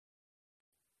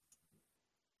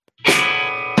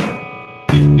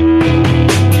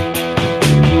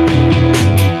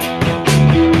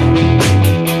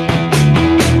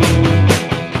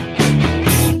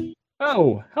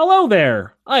Hello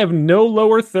there. I have no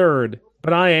lower third,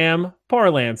 but I am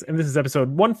Parlance, and this is episode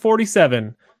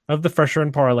 147 of the Fresher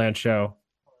and Parlance show.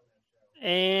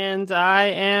 And I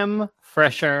am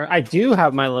Fresher. I do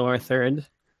have my lower third.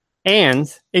 And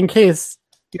in case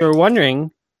you're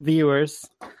wondering, viewers,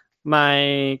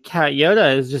 my cat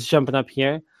Yoda is just jumping up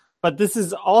here. But this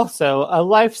is also a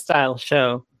lifestyle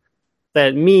show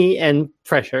that me and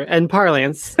Fresher and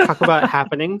Parlance talk about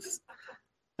happenings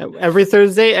every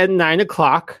Thursday at 9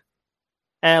 o'clock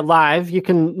live. You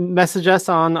can message us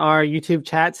on our YouTube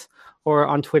chat or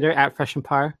on Twitter at Fresh and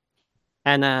Par.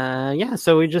 And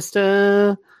so we just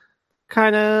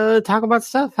kind of talk about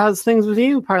stuff. How's things with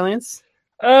you, Parlance?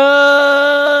 It's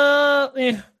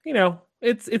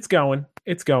going.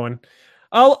 It's going.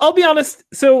 I'll be honest.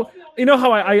 So you know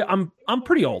how I'm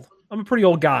pretty old. I'm a pretty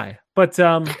old guy, but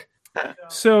You're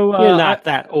not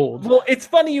that old. Well, it's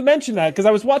funny you mentioned that because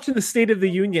I was watching the State of the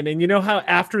Union, and you know how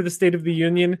after the State of the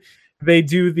Union they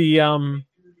do the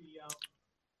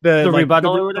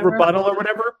rebuttal or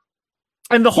whatever.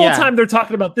 And the whole time they're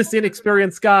talking about this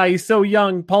inexperienced guy, he's so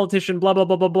young, politician, blah, blah,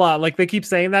 blah, blah, blah. Like they keep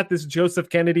saying that, this Joseph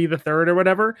Kennedy the third or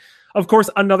whatever. Of course,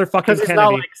 another fucking Kennedy. Because he's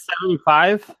not like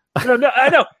 75? No, I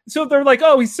know. So they're like,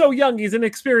 oh, he's so young, he's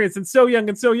inexperienced and so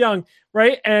young,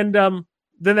 right? And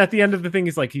then at the end of the thing,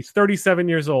 he's like, he's 37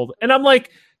 years old. And I'm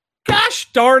like,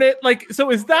 gosh darn it. Like,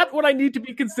 so is that what I need to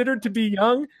be considered to be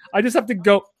young? I just have to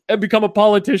go and become a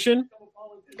politician?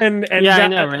 And yeah, I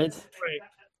know, right?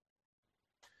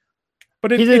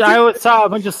 But I saw a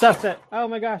bunch of stuff that, oh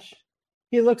my gosh,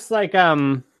 he looks like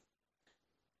Conan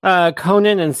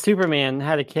and Superman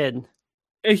had a kid.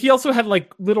 He also had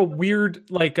like little weird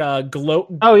glow.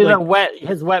 Oh, he's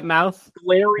his wet mouth,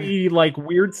 glary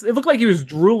weird. It looked like he was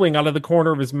drooling out of the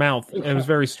corner of his mouth. It was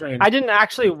very strange. I didn't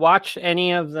actually watch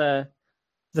any of the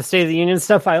State of the Union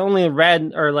stuff. I only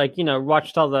read or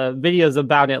watched all the videos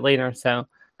about it later. So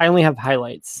I only have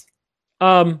highlights.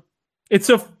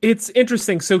 It's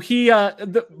interesting. So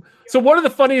so one of the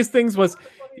funniest things was,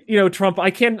 Trump.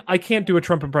 I can't do a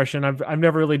Trump impression. I've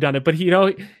never really done it. But he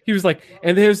was like,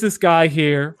 and there's this guy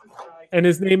here, and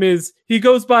his name is, he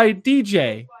goes by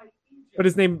DJ, but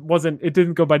his name it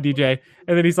didn't go by DJ.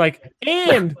 And then he's like,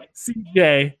 and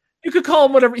CJ, you could call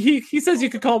him whatever. He says you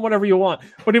could call him whatever you want,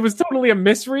 but it was totally a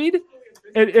misread.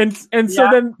 And so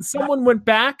then someone went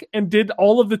back and did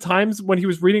all of the times when he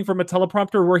was reading from a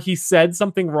teleprompter where he said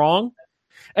something wrong,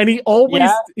 and he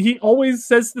always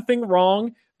says the thing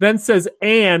wrong, then says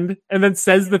and then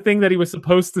says the thing that he was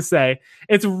supposed to say.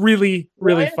 It's really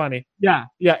funny. Yeah,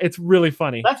 it's really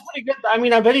funny. That's pretty good. I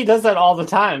mean, I bet he does that all the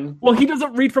time. Well, he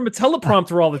doesn't read from a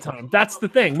teleprompter all the time. That's the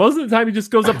thing. Most of the time, he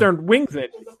just goes up there and wings it.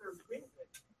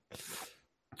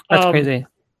 That's crazy.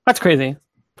 That's crazy.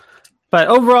 But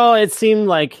overall, it seemed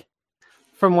like,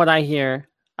 from what I hear,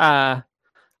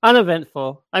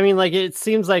 uneventful. I mean, it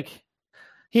seems like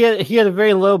he had a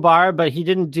very low bar, but he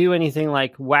didn't do anything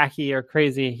wacky or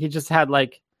crazy. He just had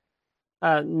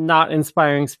not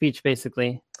inspiring speech,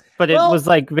 basically. But it was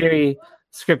very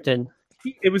scripted.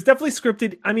 It was definitely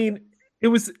scripted. I mean,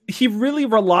 he really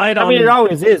relied on. I mean, it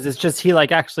always is. It's just he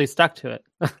actually stuck to it.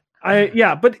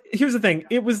 But here's the thing.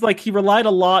 It was he relied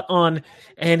a lot on,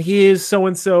 and here's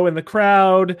so-and-so in the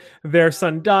crowd. Their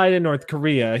son died in North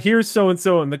Korea. Here's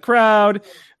so-and-so in the crowd.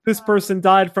 This person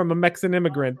died from a Mexican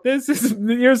immigrant.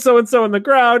 Here's so-and-so in the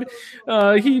crowd.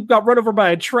 He got run over by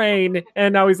a train,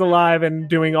 and now he's alive and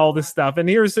doing all this stuff. And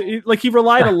he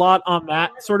relied a lot on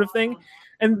that sort of thing.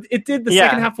 And it did, the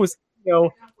second half was,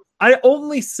 I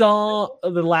only saw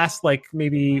the last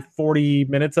maybe 40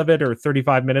 minutes of it or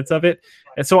 35 minutes of it.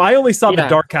 And so I only saw the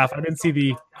dark half. I didn't see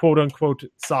the quote unquote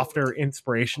softer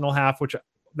inspirational half, which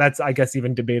that's, I guess,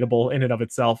 even debatable in and of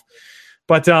itself.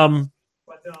 But whatever.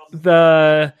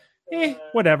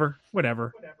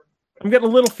 I'm getting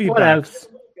a little feedback.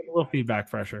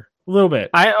 Fresher. A little bit.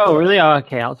 Really? Oh,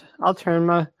 okay. I'll turn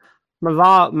my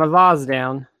vase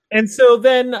down. And so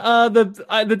then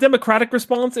the Democratic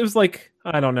response, it was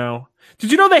I don't know.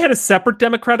 Did you know they had a separate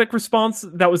Democratic response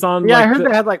that was on? Yeah, I heard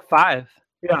they had 5.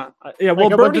 Yeah.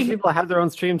 Well, a bunch of people had their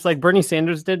own streams. Bernie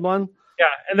Sanders did one. Yeah,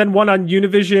 and then one on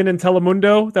Univision and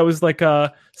Telemundo. That was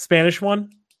a Spanish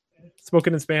one,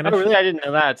 spoken in Spanish. Oh, really? I didn't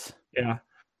know that. Yeah.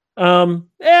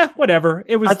 Whatever.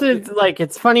 It was. I think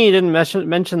it's funny you didn't mention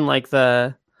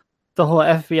the whole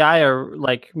FBI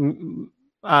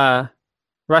or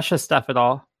Russia stuff at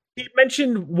all. He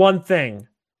mentioned one thing.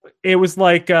 It was he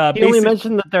only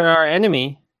mentioned that they're our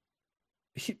enemy.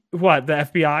 What, the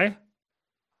FBI?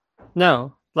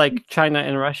 No, China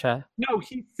and Russia. No,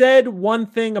 he said one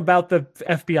thing about the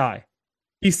FBI.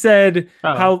 He said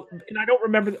how, and I don't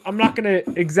remember, I'm not going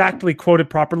to exactly quote it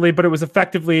properly, but it was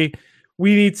effectively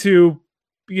we need to,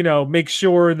 make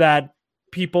sure that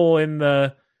people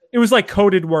it was like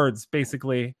coded words,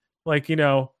 basically. Like, you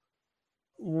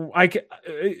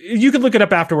could look it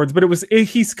up afterwards, but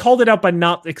he's called it out by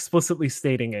not explicitly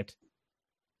stating it.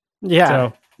 Yeah.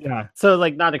 So, yeah. So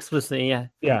like not explicitly, yeah.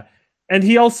 Yeah. And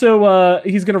he also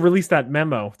he's going to release that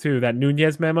memo too, that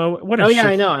Nunez memo. What a shit.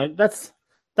 I know.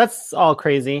 That's all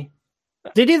crazy.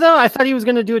 Did he though? I thought he was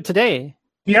going to do it today.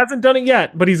 He hasn't done it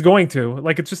yet, but he's going to.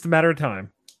 Like, it's just a matter of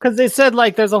time. Because they said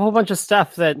like there's a whole bunch of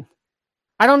stuff that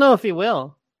I don't know if he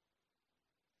will.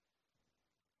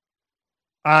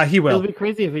 He will. It'll be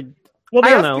crazy if he. Well,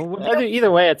 I don't know. Either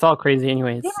way, it's all crazy,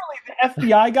 anyways. Literally, the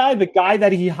FBI guy, the guy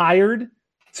that he hired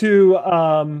to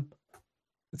run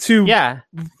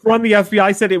the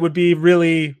FBI, said it would be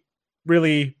really,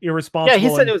 really irresponsible. Yeah,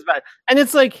 he said it was bad, and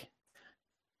it's like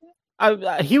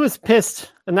he was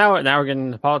pissed. And now we're getting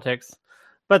into politics.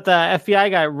 But the FBI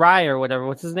guy, Rye or whatever,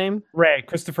 what's his name? Ray,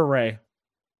 Christopher Ray.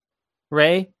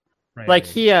 Ray? Like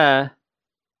he,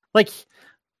 like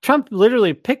Trump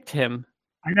literally picked him.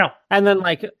 I know. And then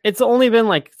like, it's only been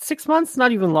like 6 months,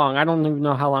 not even long. I don't even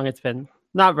know how long it's been.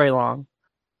 Not very long.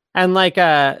 And like,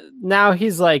 now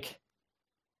he's like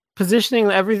positioning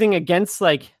everything against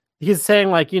like, he's saying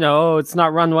like, it's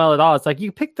not run well at all. It's like,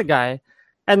 you picked the guy.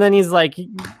 And then he's like,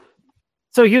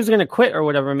 so he was going to quit or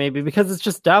whatever, maybe, because it's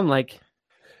just dumb. Like,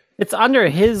 it's under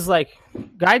his like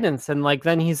guidance, and like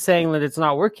then he's saying that it's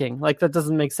not working. Like that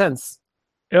doesn't make sense.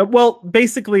 Well,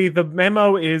 basically, the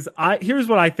memo is. Here's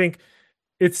what I think.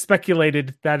 It's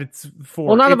speculated that it's for.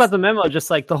 Well, not about the memo, just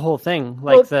like the whole thing,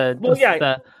 like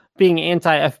the being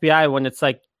anti-FBI when it's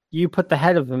like you put the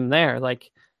head of him there, like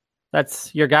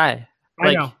that's your guy.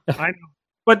 Like, I know.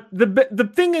 But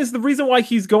the thing is, the reason why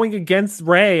he's going against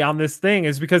Ray on this thing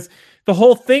is because the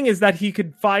whole thing is that he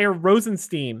could fire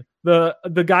Rosenstein, the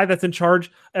guy that's in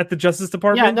charge at the Justice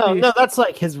Department. Yeah, no, that's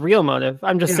like his real motive.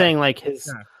 I'm just saying, like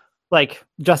his like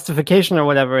justification or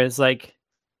whatever is like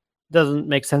doesn't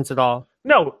make sense at all.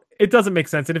 No, it doesn't make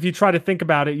sense. And if you try to think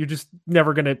about it, you're just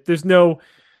never gonna. There's no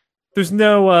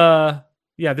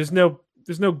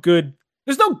good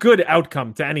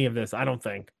outcome to any of this. I don't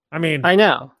think. I mean, I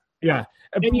know. Yeah.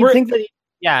 And you think that,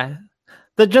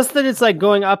 that it's like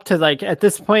going up to like at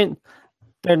this point,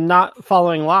 they're not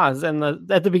following laws. And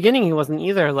at the beginning, he wasn't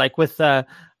either. Like with the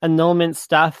annulment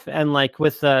stuff and like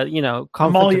with the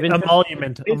conflict of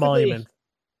emolument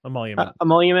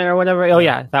or whatever. Oh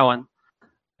yeah, that one.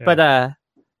 Yeah. But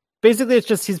basically, it's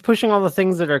just he's pushing all the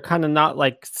things that are kind of not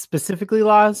like specifically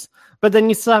laws. But then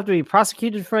you still have to be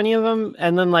prosecuted for any of them.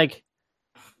 And then like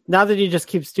now that he just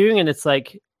keeps doing it, it's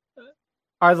like,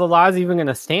 are the laws even going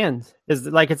to stand? Is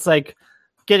like it's like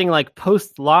getting like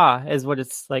post law is what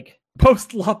it's like.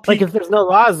 Post law. Like if there's no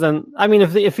laws, then I mean,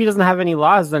 if he doesn't have any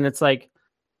laws, then it's like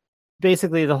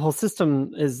basically the whole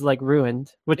system is like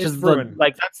ruined. Which is ruined.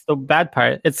 That's the bad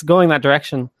part. It's going that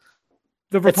direction.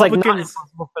 The Republicans, it's like not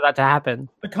impossible for that to happen.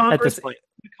 The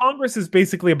Congress is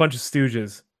basically a bunch of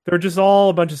stooges. They're just all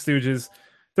a bunch of stooges.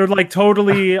 They're like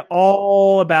totally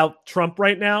all about Trump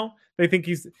right now. They think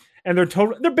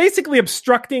they're basically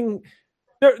obstructing.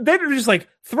 They're just like,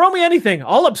 throw me anything,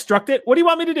 I'll obstruct it. What do you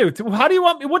want me to do? How do you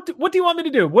want me? What do you want me to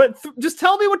do? Just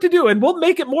tell me what to do, and we'll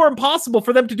make it more impossible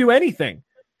for them to do anything.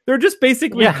 They're just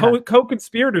basically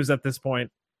co-conspirators at this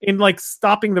point in like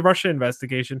stopping the Russia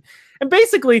investigation. And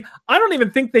basically, I don't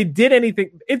even think they did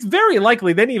anything. It's very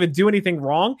likely they didn't even do anything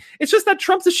wrong. It's just that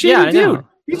Trump's a shady dude.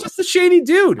 He's just a shady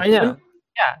dude. I know.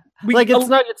 It's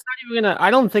not even gonna.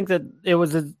 I don't think that it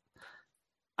was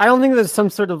I don't think there's some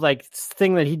sort of like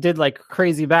thing that he did like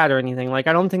crazy bad or anything. Like,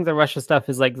 I don't think the Russia stuff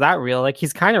is like that real. Like,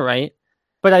 he's kind of right,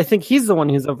 but I think he's the one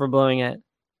who's overblowing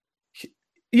it.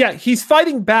 Yeah, he's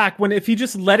fighting back if he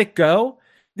just let it go.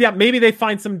 Yeah, maybe they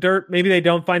find some dirt, maybe they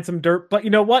don't find some dirt, but you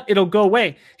know what? It'll go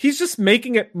away. He's just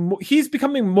making it. He's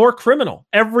becoming more criminal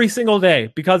every single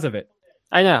day because of it.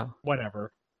 I know.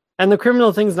 Whatever. And the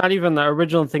criminal thing's not even the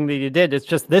original thing that he did. It's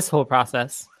just this whole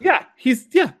process. Yeah,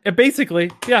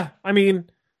 basically. Yeah, I mean.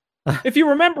 If you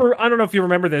remember, I don't know if you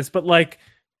remember this, but like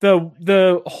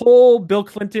the whole Bill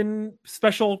Clinton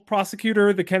special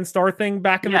prosecutor, the Ken Starr thing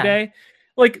back in the day,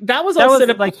 like that was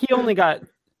set up. Like he only got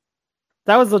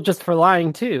that was just for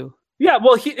lying too. Yeah,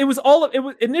 well, it was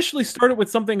initially started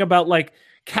with something about like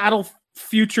cattle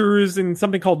futures and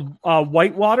something called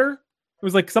Whitewater. It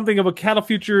was like something about cattle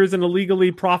futures and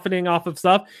illegally profiting off of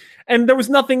stuff. And there was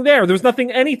nothing there. There was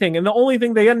anything. And the only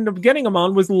thing they ended up getting him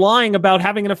on was lying about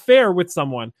having an affair with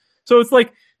someone. So it's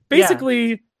like,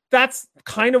 basically, that's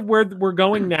kind of where we're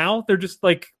going now. They're just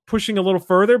like pushing a little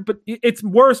further. But it's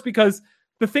worse because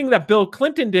the thing that Bill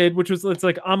Clinton did, which was, it's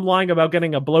like, I'm lying about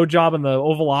getting a blowjob in the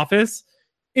Oval Office.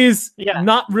 is Yeah.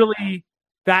 not really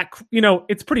that,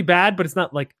 it's pretty bad, but it's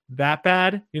not like that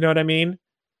bad. You know what I mean?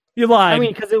 You lied. I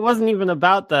mean, because it wasn't even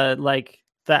about the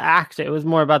act. It was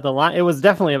more about the lie. It was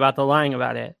definitely about the lying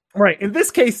about it. Right. In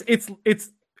this case, it's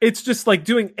just like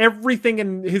doing everything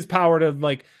in his power to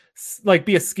like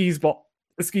be a skis ball,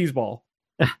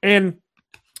 and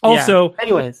also,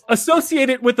 anyways, associate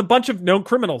it with a bunch of known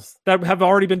criminals that have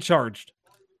already been charged.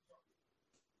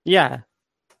 Yeah.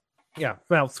 Yeah.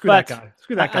 Well, screw that guy.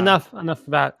 Screw that guy. Enough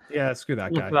about. Yeah. Screw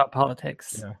that guy. About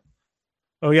politics. Yeah.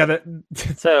 Oh yeah.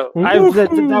 So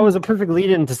that was a perfect lead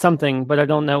into something, but I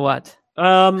don't know what.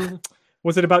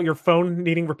 Was it about your phone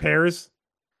needing repairs?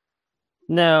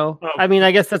 No, I mean,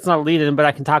 I guess that's not lead in, but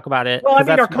I can talk about it. Well, I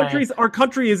mean, our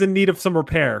country is in need of some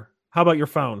repair. How about your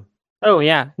phone? Oh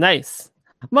yeah, nice.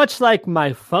 Much like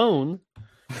my phone.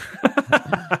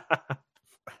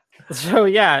 So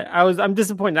yeah, I'm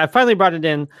disappointed. I finally brought it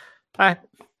in. I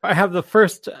have the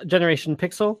first generation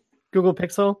Pixel, Google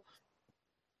Pixel.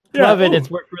 Yeah, love it. It's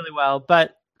worked really well,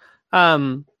 but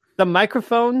the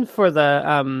microphone for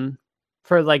the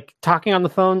for like talking on the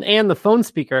phone and the phone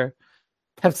speaker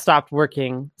have stopped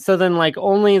working. So then like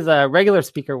only the regular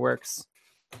speaker works.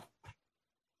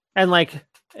 And like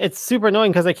it's super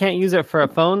annoying because I can't use it for a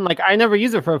phone. Like I never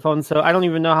use it for a phone, so I don't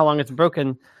even know how long it's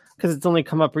broken because it's only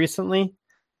come up recently.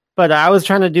 But I was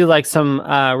trying to do like some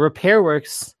repair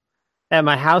works at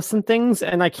my house and things,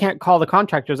 and I can't call the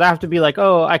contractors. I have to be like,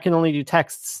 oh, I can only do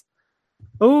texts.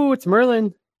 Oh, it's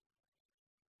Merlin.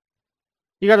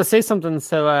 You got to say something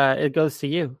so it goes to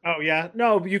you. Oh, yeah.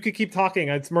 No, you could keep talking.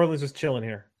 It's Merlin's just chilling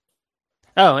here.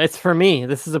 Oh, it's for me.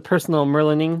 This is a personal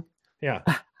Merlining. Yeah.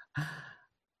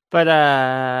 But,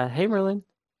 hey, Merlin.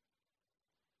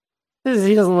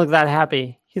 He doesn't look that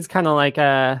happy. He's kind of like,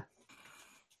 I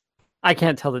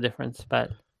can't tell the difference, but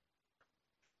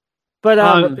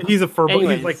he's a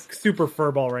furball. He's like super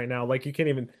furball right now. Like you can't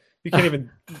even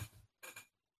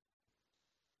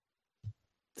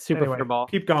super furball.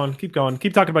 Keep going.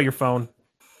 Keep talking about your phone.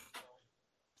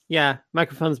 Yeah,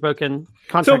 microphone's broken.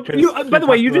 So by the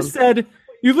way,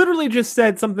 you literally just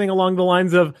said something along the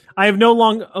lines of, I have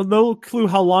no clue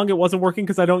how long it wasn't working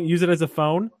because I don't use it as a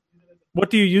phone. What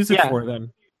do you use it for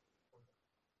then?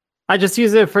 I just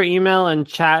use it for email and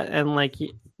chat and like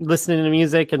listening to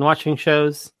music and watching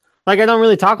shows. Like I don't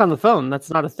really talk on the phone. That's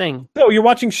not a thing. No, you're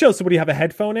watching shows. So what, do you have a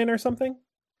headphone in or something?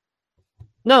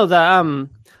 No,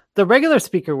 the regular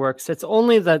speaker works. It's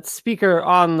only that speaker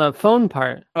on the phone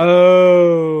part.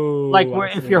 Oh. Like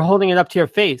if you're holding it up to your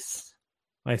face.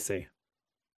 I see.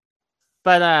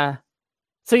 But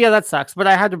so yeah, that sucks. But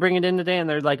I had to bring it in today and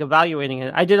they're like evaluating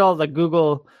it. I did all the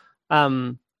Google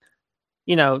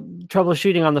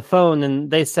troubleshooting on the phone,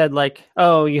 and they said like,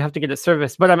 oh, you have to get it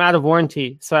serviced, but I'm out of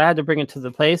warranty, so I had to bring it to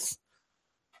the place.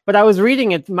 But I was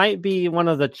reading it might be one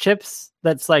of the chips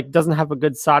that's like doesn't have a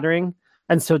good soldering,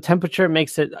 and so temperature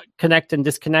makes it connect and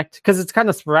disconnect because it's kind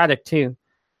of sporadic too.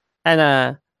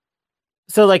 And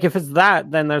so like if it's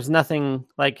that, then there's nothing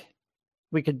like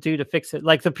we could do to fix it.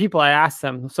 Like the people, I asked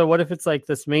them, so what if it's like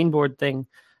this mainboard thing?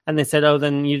 And they said, oh,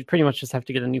 then you pretty much just have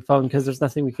to get a new phone because there's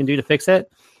nothing we can do to fix it.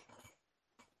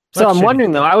 So I'm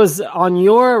wondering though, I was on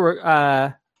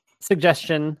your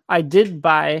suggestion. I did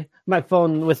buy my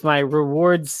phone with my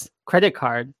rewards credit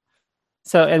card,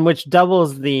 and which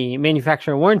doubles the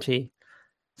manufacturer warranty.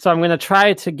 So I'm going to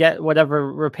try to get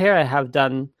whatever repair I have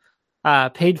done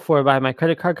paid for by my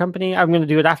credit card company. I'm going to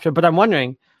do it after, but I'm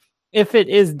wondering if it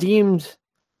is deemed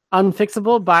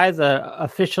unfixable by the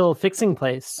official fixing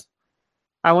place.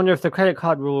 I wonder if the credit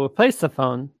card will replace the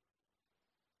phone.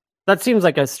 That seems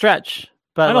like a stretch.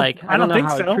 But I don't think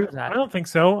so. I don't think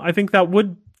so. I think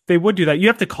they would do that. You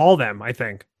have to call them, I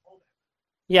think.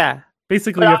 Yeah.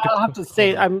 Basically, I'll have to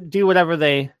say do whatever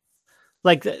they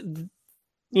like,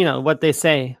 what they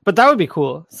say. But that would be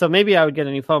cool. So maybe I would get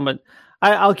a new phone, but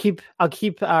I'll keep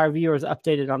our viewers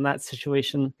updated on that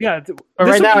situation. Yeah. But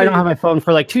right now I don't have my phone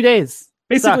for like 2 days.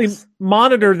 Basically,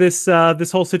 monitor this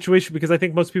whole situation because I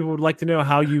think most people would like to know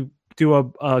how you do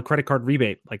a credit card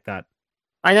rebate like that.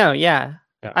 I know. Yeah.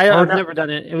 I've never done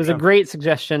it. It was a great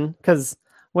suggestion because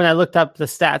when I looked up the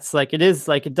stats, like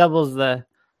it doubles the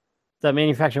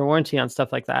manufacturer warranty on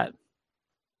stuff like that.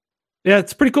 Yeah,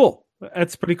 it's pretty cool.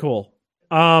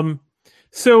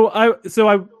 So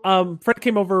Fred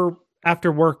came over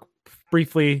after work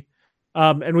briefly,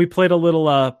 and we played a little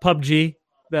PUBG,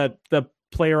 the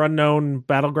Player Unknown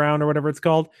Battleground or whatever it's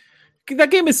called.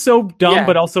 That game is so dumb,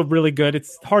 but also really good.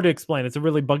 It's hard to explain. It's a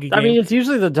really buggy game. I mean, it's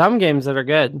usually the dumb games that are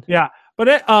good. Yeah.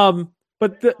 But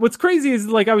what's crazy is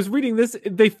like I was reading this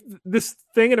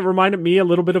thing and it reminded me a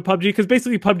little bit of PUBG because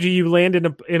basically PUBG you land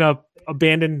in a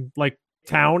abandoned like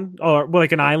town or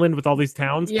like an island with all these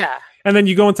towns. Yeah. And then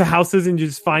you go into houses and you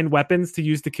just find weapons to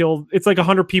use to kill. It's like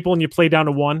 100 people and you play down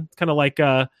to one. It's kind of like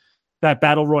that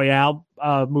Battle Royale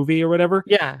movie or whatever.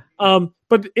 Yeah.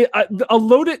 But a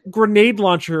loaded grenade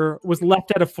launcher was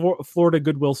left at a Florida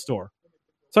Goodwill store.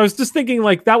 So I was just thinking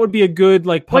like that would be a good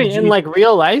like PUBG. Wait, in like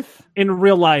real life? In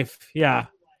real life, yeah.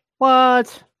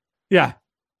 What? Yeah.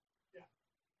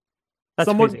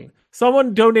 That's crazy.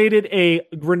 Someone donated a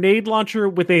grenade launcher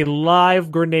with a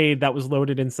live grenade that was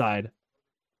loaded inside.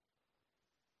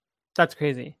 That's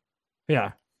crazy.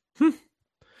 Yeah.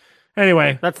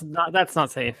 Anyway, that's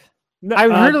not safe. No,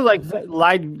 I've heard of like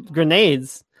live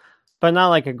grenades, but not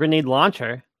like a grenade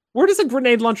launcher. Where does a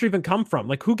grenade launcher even come from?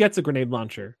 Like, who gets a grenade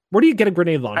launcher? Where do you get a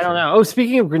grenade launcher? I don't know. Oh,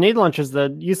 speaking of grenade launchers,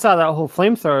 you saw that whole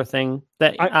flamethrower thing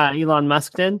that Elon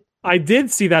Musk did? I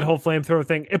did see that whole flamethrower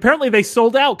thing. Apparently, they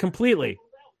sold out completely.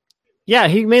 Yeah,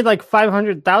 he made like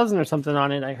 500,000 or something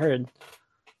on it, I heard.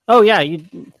 Oh, yeah. I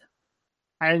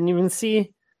didn't even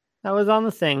see that was on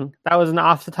the thing. That was an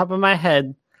off the top of my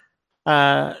head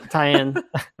tie-in.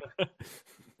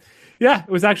 Yeah, it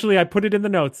was actually, I put it in the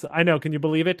notes. I know. Can you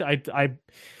believe it?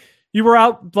 You were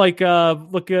out like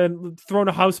looking, throwing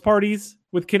a house parties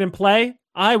with Kid and Play.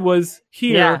 I was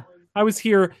here. Yeah. I was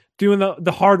here doing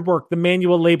the hard work, the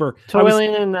manual labor,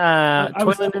 toiling in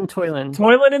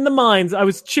the mines. I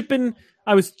was chipping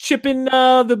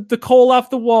the coal off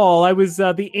the wall. I was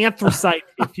the anthracite,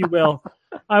 if you will.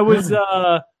 I was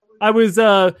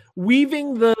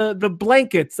weaving the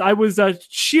blankets. I was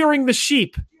shearing the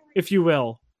sheep, if you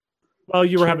will, while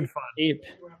you were having fun. Sheep.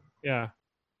 Yeah.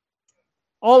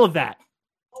 All of that.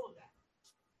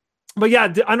 But yeah, I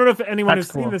don't know if anyone has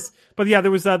seen this, but yeah, there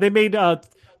was they made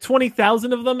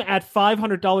 20,000 of them at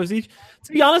 $500 each.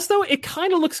 To be honest, though, it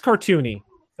kind of looks cartoony.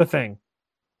 The thing,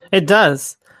 it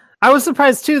does. I was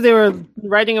surprised too. They were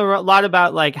writing a lot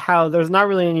about like how there's not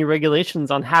really any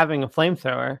regulations on having a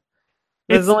flamethrower.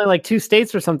 There's only like 2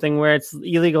 states or something where it's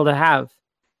illegal to have.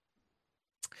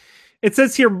 It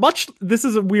says here, this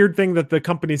is a weird thing that the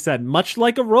company said, much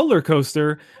like a roller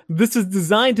coaster, this is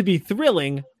designed to be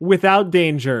thrilling without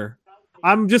danger.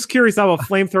 I'm just curious how a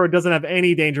flamethrower doesn't have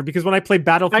any danger, because when I play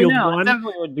Battlefield 1, it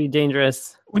definitely would be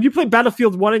dangerous. When you play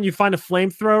Battlefield 1 and you find a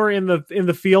flamethrower in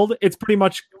the field, it's pretty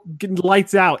much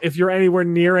lights out. If you're anywhere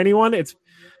near anyone, I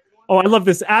love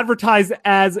this. Advertised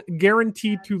as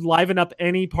guaranteed to liven up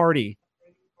any party.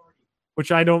 Which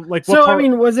I don't like. I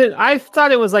mean, was it? I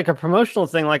thought it was like a promotional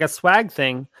thing, like a swag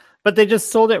thing, but they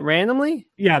just sold it randomly?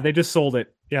 Yeah, they just sold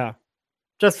it. Yeah.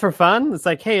 Just for fun? It's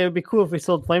like, hey, it would be cool if we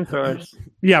sold flamethrowers.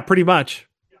 Yeah, pretty much.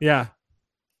 Yeah.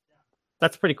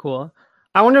 That's pretty cool.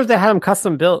 I wonder if they had them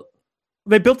custom built.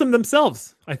 They built them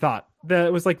themselves, I thought.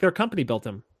 It was like their company built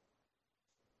them.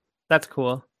 That's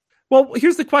cool. Well,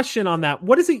 here's the question on that.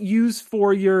 What does it use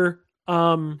for your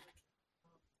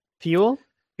fuel?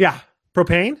 Yeah.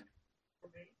 Propane?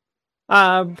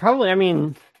 Probably. I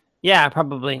mean, yeah,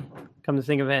 probably. Come to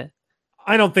think of it,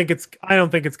 I don't think it's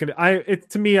gonna.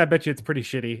 To me, I bet you it's pretty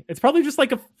shitty. It's probably just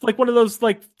like one of those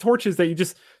like torches that you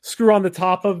just screw on the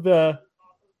top of a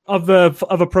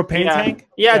propane tank.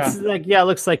 Yeah, it's like it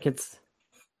looks like it's.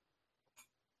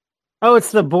 Oh,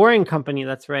 it's the Boring Company.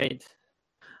 That's right.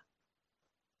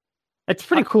 It's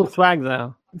pretty cool swag,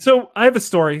 though. So I have a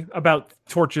story about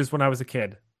torches when I was a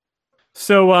kid.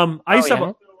 So I used to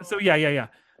have. So yeah.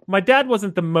 My dad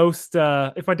wasn't the most.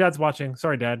 If my dad's watching,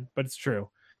 sorry, Dad, but it's true.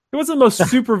 He wasn't the most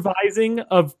supervising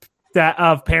of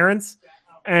parents,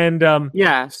 and So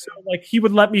like he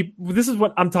would let me. This is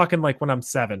what I'm talking like when I'm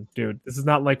 7, dude. This is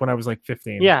not like when I was like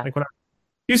 15. Yeah, like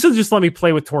he used to just let me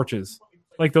play with torches,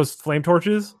 like those flame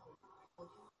torches.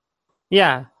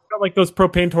 Yeah, like those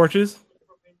propane torches.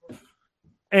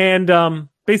 And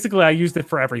basically, I used it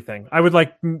for everything. I would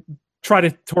like try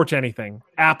to torch anything.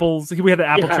 Apples. We had an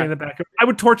apple tree in the back. I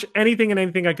would torch anything and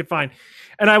anything I could find.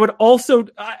 And I would also,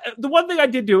 the one thing I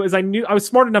did do is I knew I was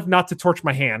smart enough not to torch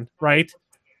my hand. Right.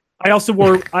 I also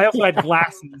had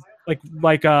glasses, like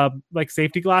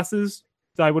safety glasses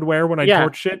that I would wear when I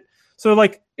torch shit. So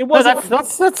like it wasn't.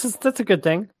 That's a good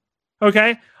thing.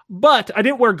 Okay, but I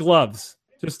didn't wear gloves.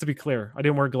 Just to be clear, I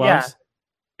didn't wear gloves.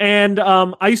 Yeah. And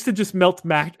I used to just melt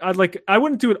I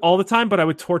wouldn't do it all the time, but I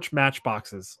would torch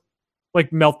matchboxes.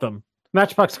 Like melt them.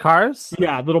 Matchbox cars?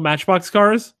 Yeah, little matchbox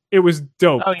cars. It was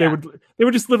dope. Oh, yeah. They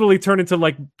would just literally turn into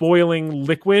like boiling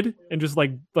liquid and just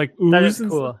like ooze. That is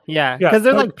cool. Yeah, because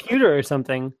they're like pewter or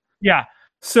something. Yeah.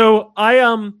 So I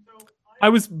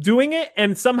was doing it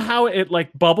and somehow it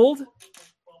like bubbled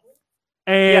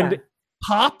and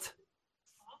popped,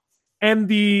 and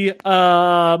the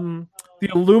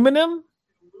aluminum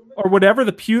or whatever,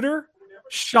 the pewter,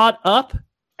 shot up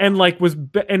and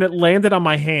and it landed on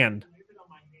my hand.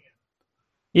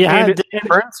 Yeah, and did it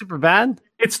burn super bad?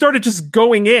 it started just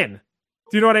going in.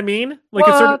 Do you know what I mean? Like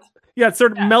What? it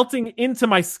started melting into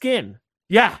my skin.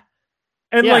 Yeah.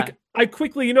 And Yeah. like I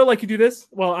quickly, like you do this.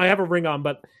 Well, I have a ring on,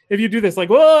 but if you do this, like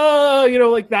whoa,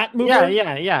 like that movement.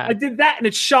 Yeah. I did that and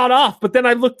it shot off. But then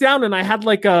I looked down and I had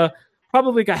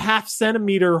probably like a half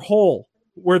centimeter hole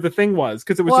where the thing was,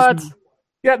 because it was just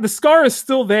the scar is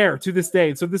still there to this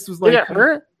day. So this was like, did it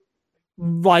hurt?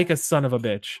 Like a son of a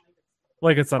bitch.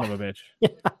 Like a son of a bitch.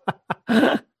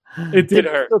 It did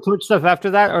hurt. You still torch stuff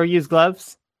after that, or use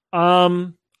gloves?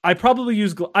 I probably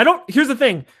use here's the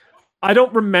thing. I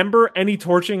don't remember any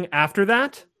torching after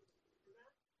that.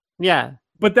 Yeah.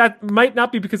 But that might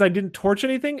not be because I didn't torch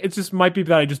anything. It just might be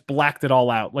that I just blacked it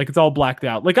all out. Like it's all blacked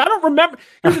out. Like I don't remember.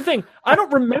 Here's the thing. I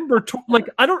don't remember.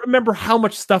 I don't remember how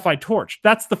much stuff I torched.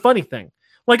 That's the funny thing.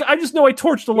 Like I just know I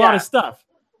torched a lot of stuff.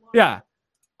 Yeah.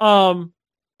 The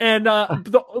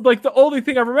only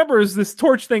thing I remember is this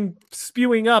torch thing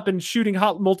spewing up and shooting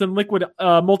hot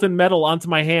molten metal onto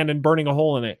my hand and burning a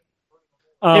hole in it.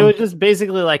 It was just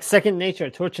basically like second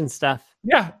nature, torching stuff.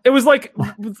 Yeah, it was like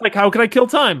how can I kill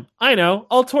time? I know,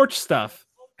 I'll torch stuff,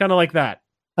 kind of like that.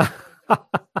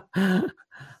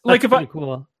 Like if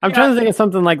cool. I'm trying to think of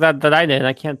something like that I did.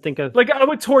 I can't think of. Like I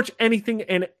would torch anything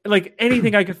and like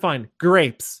anything I could find.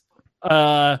 Grapes,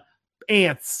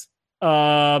 ants.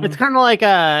 It's kind of like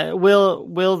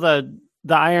will the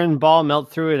iron ball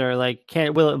melt through it, or like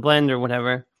will it blend or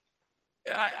whatever?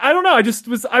 I don't know.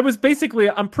 I was basically,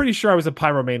 I'm pretty sure I was a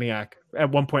pyromaniac at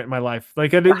one point in my life.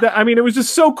 Like it was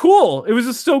just so cool. It was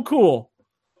just so cool.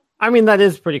 I mean, that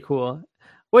is pretty cool.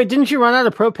 Wait, didn't you run out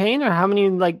of propane, or how many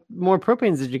more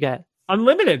propanes did you get?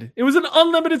 Unlimited. It was an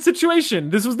unlimited situation.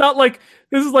 This is like,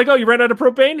 oh, you ran out of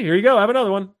propane? Here you go. Have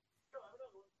another one.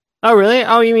 Oh, really?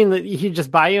 Oh, you mean that he just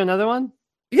buy you another one?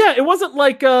 Yeah, it wasn't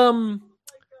like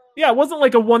it wasn't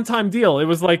like a one-time deal. It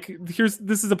was like, this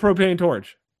is a propane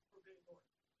torch.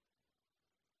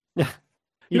 Yeah.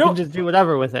 You can just do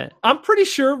whatever with it. I'm pretty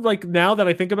sure, like, now that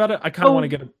I think about it, I kind of want to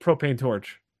get a propane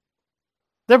torch.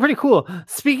 They're pretty cool.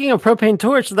 Speaking of propane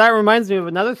torch, that reminds me of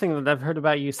another thing that I've heard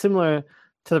about you, similar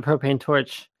to the propane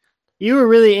torch. You were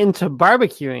really into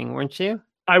barbecuing, weren't you?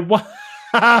 I was.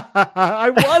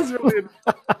 I was really.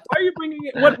 Why are you bringing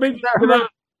it? What made you do that?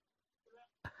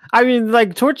 I mean,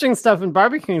 like, torching stuff and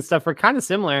barbecuing stuff are kind of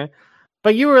similar,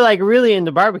 but you were like really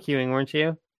into barbecuing, weren't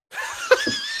you?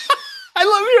 I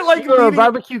love your like. You were a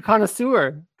barbecue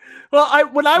connoisseur. Well,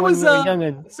 when I was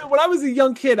a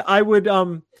young kid, I would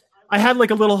I had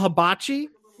like a little hibachi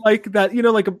like that,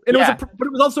 but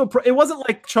it was also it wasn't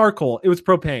like charcoal, it was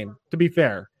propane, to be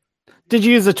fair. Did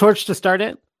you use a torch to start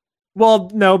it? Well,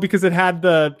 no, because it had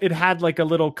like a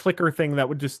little clicker thing that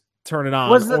would just turn it on.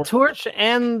 Was the torch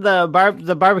and the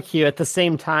barbecue at the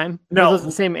same time? No. Was it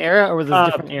the same era, or was it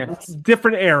different eras?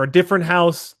 Different era, different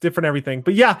house, different everything.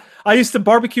 But yeah, I used to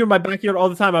barbecue in my backyard all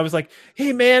the time. I was like,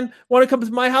 hey man, want to come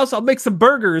to my house? I'll make some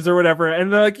burgers or whatever.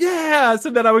 And they're like, yeah.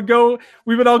 So then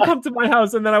we would all come to my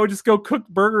house, and then I would just go cook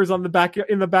burgers in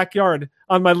the backyard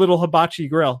on my little hibachi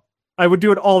grill. I would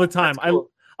do it all the time. Cool.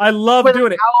 I love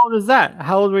doing it. How old is that?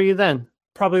 How old were you then?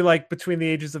 Probably like between the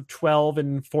ages of 12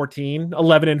 and 14,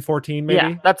 11 and 14, maybe.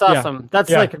 Yeah, that's awesome. Yeah. That's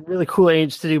like a really cool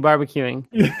age to do barbecuing.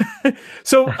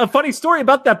 So a funny story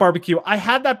about that barbecue. I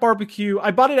had that barbecue. I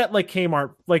bought it at like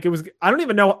Kmart. Like it was, I don't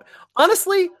even know.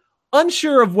 Honestly,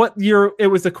 unsure of what year it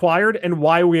was acquired and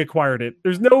why we acquired it.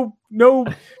 There's no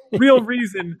real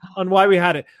reason on why we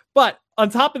had it. But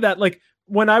on top of that, like,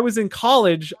 when I was in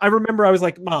college, I remember I was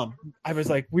like, Mom, this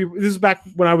is back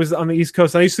when I was on the East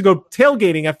Coast. I used to go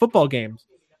tailgating at football games.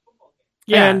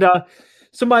 Yeah. And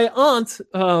so my aunt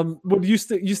used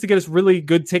to get us really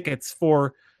good tickets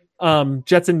for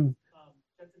Jets and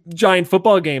Giant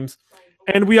football games.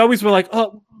 And we always were like,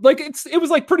 oh, like it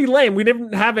was like pretty lame. We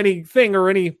didn't have anything or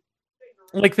any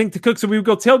like thing to cook. So we would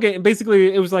go tailgate, and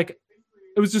basically it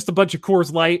was just a bunch of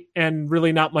Coors Light and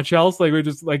really not much else. Like we would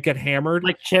just like get hammered,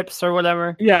 like chips or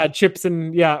whatever. Yeah, chips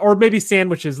or maybe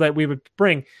sandwiches that we would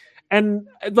bring. And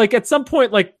like at some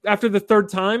point, like after the third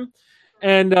time,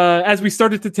 and as we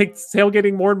started to take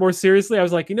tailgating more and more seriously, I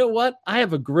was like, you know what? I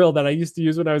have a grill that I used to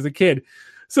use when I was a kid.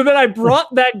 So then I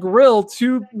brought that grill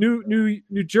to New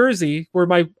Jersey, where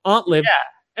my aunt lived,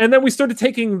 and then we started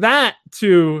taking that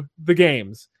to the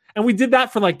games. And we did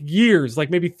that for like years, like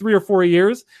maybe 3 or 4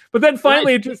 years. But then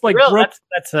finally, it just like broke.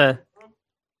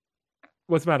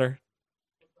 What's the matter?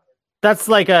 That's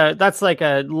like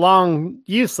a long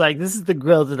use. Like, this is the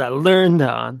grill that I learned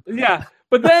on. Yeah,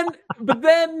 but then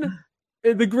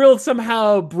the grill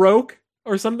somehow broke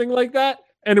or something like that,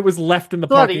 and it was left in the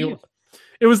parking lot.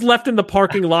 It was left in the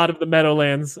parking lot of the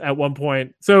Meadowlands at one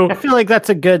point. So I feel like that's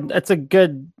a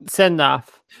good send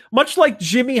off. Much like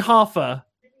Jimmy Hoffa,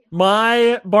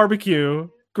 my barbecue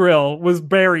grill was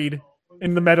buried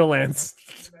in the Meadowlands.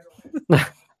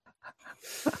 But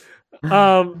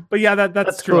yeah,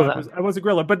 that's true. Cool, I was a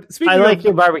griller. But speaking I like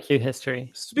your barbecue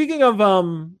history. Speaking of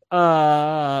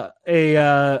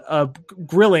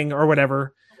grilling or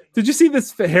whatever, did you see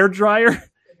this hair dryer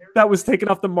that was taken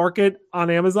off the market on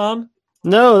Amazon?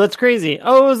 No, that's crazy.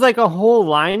 Oh, it was like a whole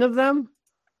line of them,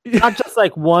 not just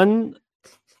like one.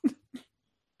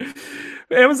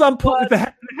 Amazon pulled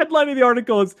the headline of the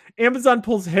article is Amazon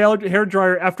pulls hair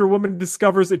dryer after woman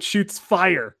discovers it shoots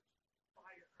fire.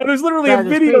 And there's literally a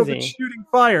video of it shooting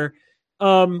fire.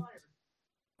 I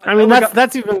mean,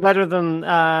 that's even better than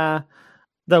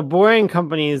the Boring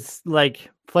Company's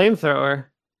like flamethrower.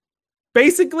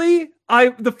 Basically,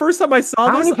 the first time I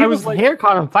saw this, I was like, hair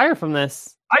caught on fire from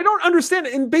this. I don't understand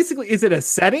it. And basically, is it a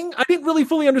setting? I didn't really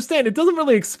fully understand. It doesn't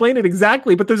really explain it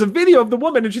exactly, but there's a video of the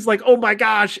woman and she's like, oh my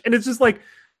gosh. And it's just like,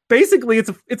 basically it's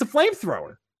a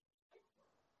flamethrower.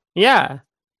 Yeah.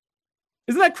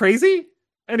 Isn't that crazy?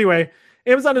 Anyway,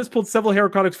 Amazon has pulled several hair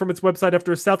products from its website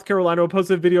after a South Carolina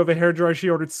posted a video of a hairdryer she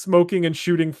ordered smoking and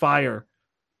shooting fire.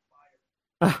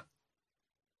 It's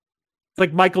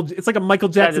like a Michael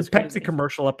Jackson Pepsi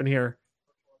commercial up in here.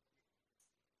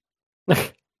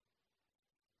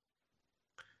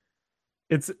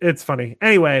 It's funny.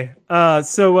 Anyway,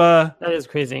 that is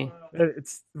crazy.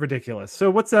 It's ridiculous. So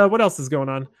what else is going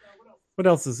on? What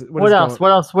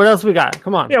else we got?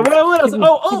 Come on. Yeah, what else?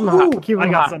 I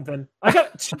got something. I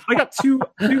got two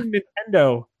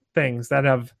Nintendo things that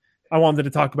I wanted to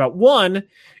talk about. One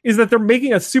is that they're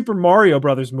making a Super Mario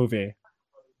Brothers movie.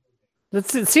 It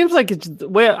seems like it's.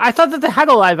 Well, I thought that they had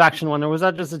a live action one, or was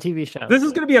that just a TV show? This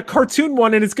is going to be a cartoon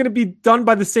one, and it's going to be done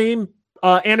by the same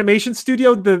animation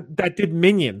studio that did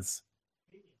Minions.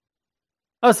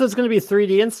 Oh, so it's going to be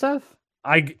 3D and stuff?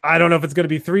 I don't know if it's going to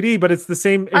be 3D, but it's the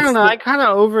same. I don't know. I kind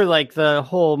of over like the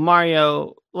whole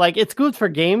Mario. Like, it's good for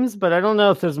games, but I don't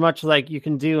know if there's much like you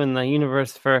can do in the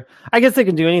universe for. I guess they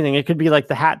can do anything. It could be like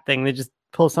the hat thing. They just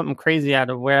pull something crazy out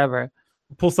of wherever.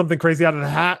 Pull something crazy out of the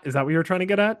hat? Is that what you were trying to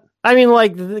get at? I mean,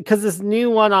 like, because this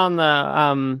new one on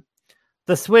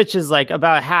the Switch is like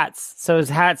about hats. So his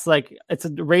hats, like, it's a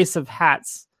race of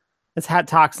hats. It's hat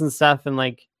talks and stuff, and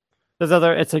like there's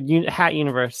other. It's a hat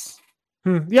universe.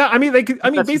 Yeah, I mean, they could.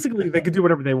 I mean, basically, they could do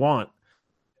whatever they want.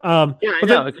 Yeah, I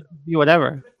know. It could be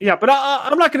whatever. Yeah, but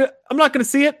I'm not gonna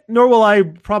see it, nor will I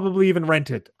probably even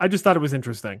rent it. I just thought it was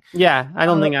interesting. Yeah, I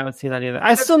don't think I would see that either.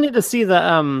 I still need to see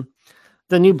the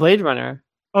new Blade Runner.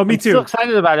 Oh, me too. I'm still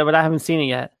excited about it, but I haven't seen it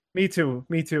yet. Me too.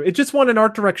 It just won an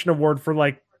art direction award for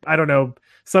like, I don't know,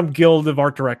 some guild of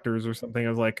art directors or something. I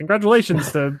was like,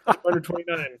 congratulations to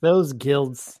 129. Those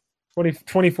guilds.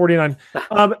 2049.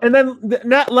 And then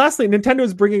lastly, Nintendo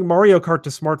is bringing Mario Kart to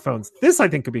smartphones. This I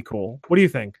think could be cool. What do you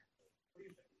think?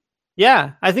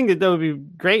 Yeah, I think that would be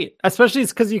great, especially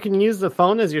because you can use the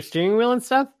phone as your steering wheel and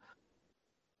stuff.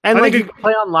 And like you can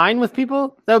play online with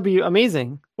people. That would be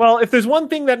amazing. Well, if there's one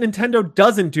thing that Nintendo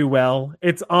doesn't do well,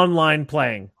 it's online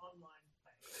playing.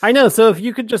 I know. So if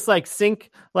you could just like sync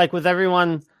like with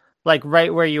everyone like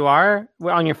right where you are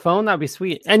on your phone, that'd be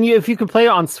sweet. And if you could play it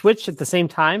on Switch at the same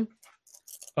time.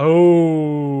 Oh,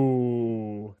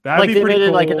 that'd like be they pretty made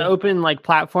cool. It like an open like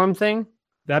platform thing.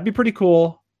 That'd be pretty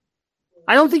cool.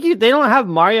 I don't think they don't have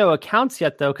Mario accounts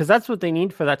yet though, because that's what they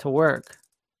need for that to work.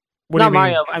 Not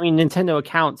Mario. I mean Nintendo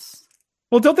accounts.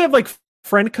 Well, don't they have like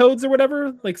friend codes or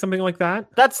whatever, like something like that?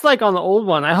 That's like on the old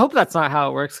one. I hope that's not how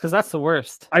it works because that's the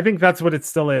worst. I think that's what it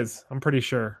still is. I'm pretty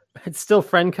sure it's still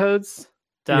friend codes.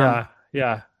 Dumb.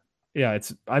 Yeah.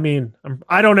 It's. I mean,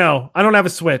 I don't know. I don't have a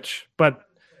Switch, but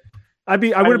I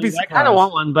wouldn't be surprised. I kind of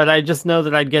want one, but I just know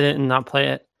that I'd get it and not play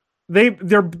it.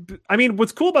 I mean,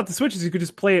 what's cool about the Switch is you could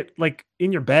just play it like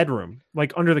in your bedroom,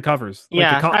 like under the covers.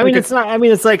 Yeah, it's not. I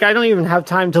mean, it's like I don't even have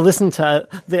time to listen to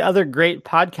the other great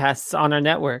podcasts on our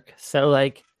network. So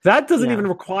like that doesn't even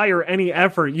require any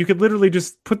effort. You could literally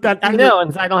just put that. I know,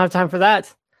 and I don't have time for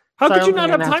that. How could you not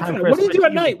have time for that? What do you do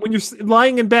at night when you're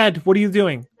lying in bed? What are you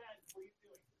doing?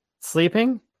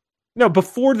 Sleeping? No,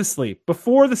 before the sleep.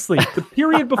 The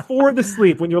period before the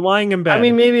sleep when you're lying in bed. I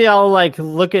mean, maybe I'll like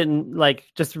look at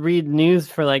like just read news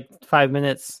for like 5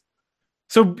 minutes.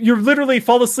 So you're literally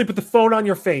fall asleep with the phone on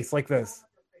your face like this.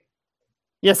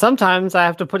 Yeah, sometimes I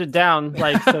have to put it down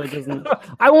like so it doesn't.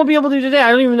 I won't be able to do today. I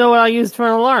don't even know what I used for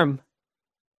an alarm.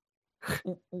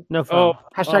 No phone.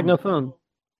 Hashtag no phone.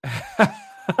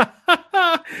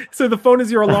 So the phone is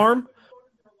your alarm?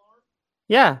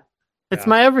 Yeah. It's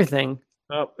my everything.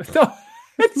 Oh, no.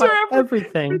 It's my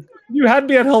everything. You had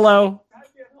me at hello.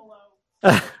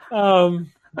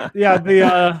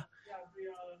 Yeah,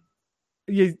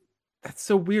 that's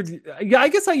so weird. Yeah, I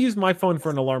guess I use my phone for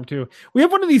an alarm too. We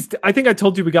have one of these. I think I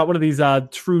told you we got one of these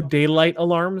true daylight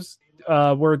alarms.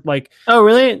 Where like, oh,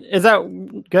 really? Is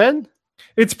that good?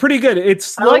 it's pretty good. It's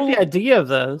slow. I like the idea of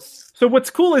those. So what's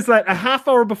cool is that a half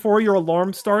hour before your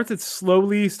alarm starts, it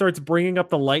slowly starts bringing up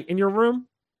the light in your room.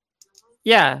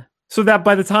 Yeah. So that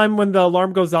by the time when the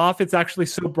alarm goes off, it's actually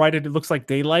so bright it looks like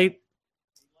daylight.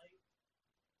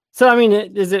 So, I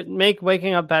mean, does it make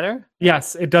waking up better?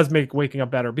 Yes, it does make waking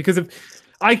up better because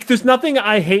there's nothing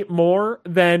I hate more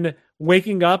than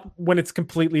waking up when it's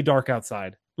completely dark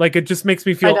outside. Like it just makes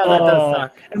me feel, that does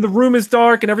suck. And the room is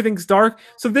dark and everything's dark.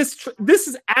 So this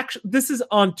is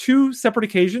on 2 separate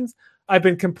occasions I've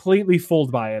been completely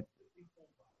fooled by it.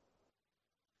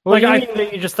 What do you mean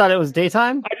that you just thought it was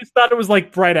daytime? I just thought it was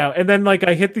like bright out, and then like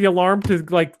I hit the alarm to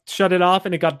like shut it off,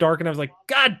 and it got dark, and I was like,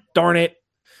 God darn it!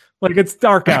 Like it's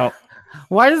dark out.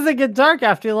 Why does it get dark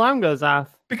after the alarm goes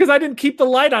off? Because I didn't keep the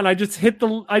light on. I just hit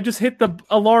the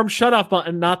alarm shut off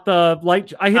button, not the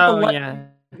light. I hit the light. Yeah.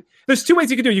 There's 2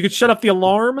 ways you could do it. You could shut off the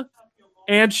alarm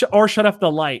and or shut off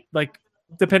the light, like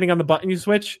depending on the button you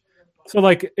switch. So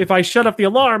like if I shut off the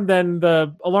alarm, then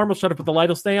the alarm will shut off, but the light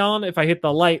will stay on. If I hit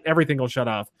the light, everything will shut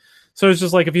off. So it's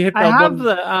just like if you hit the I have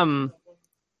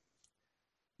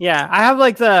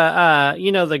like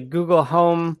the the Google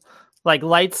Home like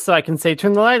lights, so I can say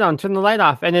turn the light on, turn the light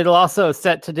off, and it'll also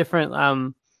set to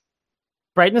different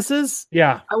brightnesses.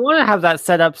 Yeah. I want to have that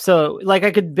set up so like I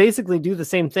could basically do the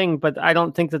same thing, but I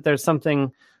don't think that there's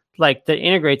something like that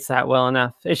integrates that well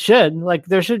enough. It should. Like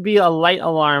there should be a light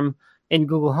alarm in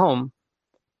Google Home.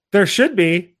 There should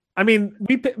be. I mean,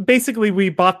 we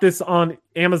bought this on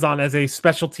Amazon as a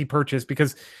specialty purchase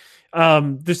because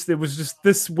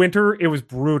this winter it was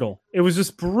brutal. It was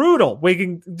just brutal.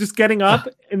 Getting up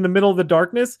in the middle of the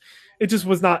darkness. It just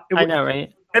was not. I know,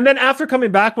 right? And then after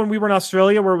coming back when we were in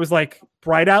Australia, where it was like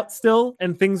bright out still,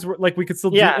 and things were like we could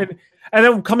still do it. And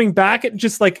then coming back, it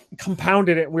just like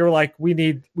compounded it. We were like, we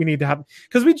need to have,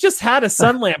 because we just had a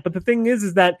sun lamp, but the thing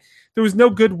is that there was no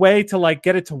good way to like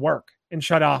get it to work and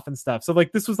shut off and stuff. So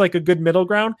like this was like a good middle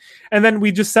ground. And then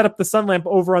we just set up the sun lamp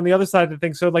over on the other side of the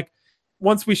thing. So like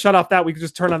once we shut off that, we could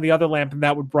just turn on the other lamp and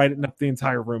that would brighten up the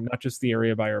entire room, not just the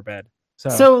area by our bed.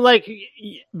 So like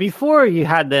before you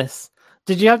had this,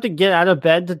 did you have to get out of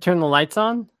bed to turn the lights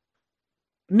on?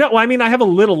 No, I mean, I have a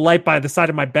little light by the side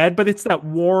of my bed, but it's that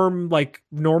warm, like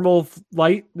normal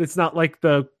light. It's not like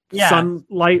the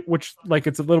sunlight, which like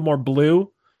it's a little more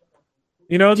blue.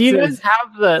 You know, do you guys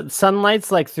have the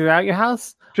sunlights like throughout your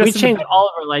house? We changed all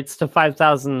of our lights to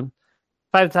 5,000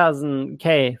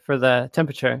 K for the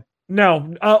temperature.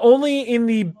 No, only in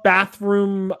the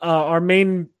bathroom. Our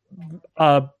main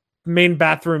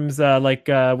bathrooms,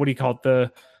 what do you call it? The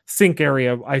sink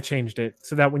area. I changed it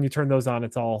so that when you turn those on,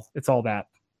 it's all that.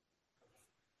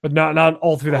 But not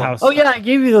all through the house. Oh yeah, I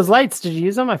gave you those lights. Did you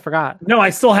use them? I forgot. No, I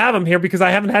still have them here because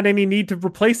I haven't had any need to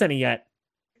replace any yet.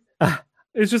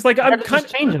 It's just like I'm kind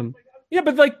of change them. Yeah,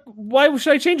 but like, why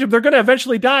should I change them? They're going to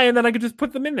eventually die, and then I could just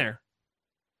put them in there.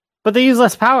 But they use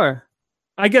less power,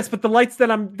 I guess. But the lights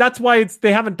that's why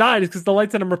they haven't died, is because the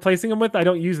lights that I'm replacing them with, I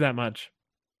don't use that much.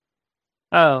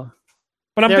 Oh,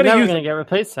 but they're never going to get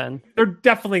replaced then. They're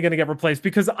definitely going to get replaced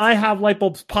because I have light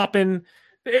bulbs popping.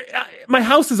 My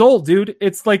house is old, dude.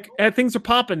 It's like things are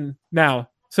popping now,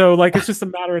 so like it's just a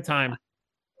matter of time.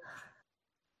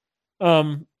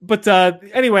 But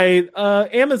anyway,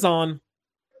 Amazon.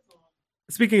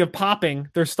 Speaking of popping,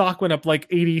 their stock went up like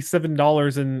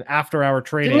 $87 in after-hour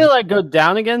trading. Didn't it like go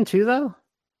down again too, though?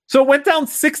 So it went down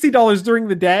 $60 during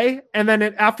the day, and then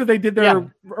after they did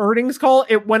their earnings call,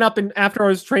 it went up in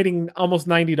after-hours trading almost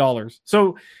 $90.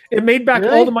 So it made back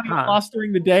all the money it lost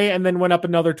during the day, and then went up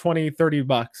another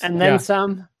 $20-$30. And then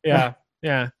some. Yeah.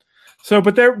 So,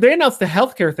 but they announced the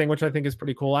healthcare thing, which I think is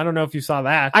pretty cool. I don't know if you saw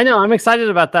that. I know. I'm excited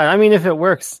about that. I mean, if it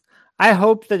works, I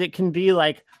hope that it can be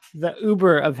like the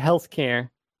Uber of healthcare.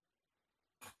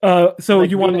 So like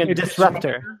you want a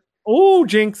disruptor? Oh,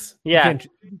 jinx! Yeah, you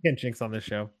can't jinx on this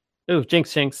show. Ooh,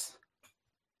 jinx.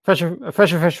 Fresher.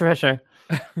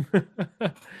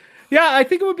 Yeah, I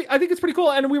think it would be. I think it's pretty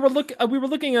cool. And we were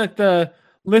looking at the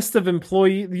list of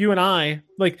employee. You and I,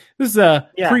 like, this is a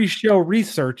pre-show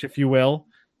research, if you will,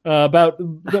 about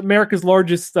America's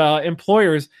largest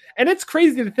employers. And it's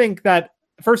crazy to think that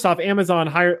first off, Amazon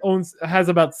has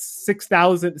about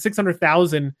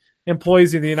 600,000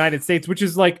 employees in the United States, which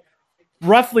is like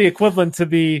roughly equivalent to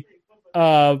the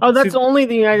Oh, that's only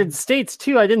the United States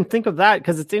too. I didn't think of that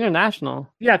because it's international.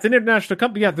 Yeah, it's an international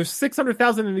company. Yeah, there's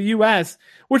 600,000 in the U.S.,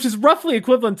 which is roughly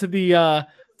equivalent to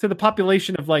the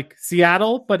population of like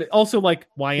Seattle, but also like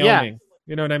Wyoming.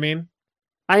 You know what I mean?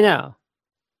 I know.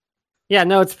 Yeah,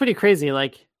 no, it's pretty crazy.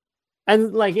 Like,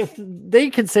 and like if they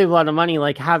could save a lot of money,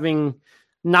 like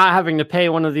not having to pay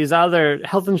one of these other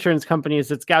health insurance companies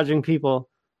that's gouging people,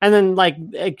 and then like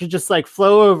it could just like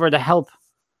flow over to help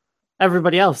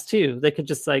everybody else too. They could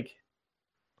just like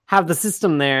have the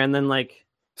system there, and then like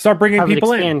start bringing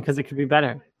people in because it could be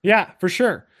better. Yeah, for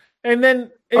sure. And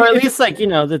then, or at least like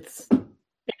that's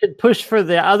it could push for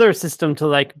the other system to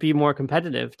like be more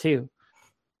competitive too.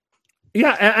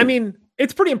 Yeah, I mean,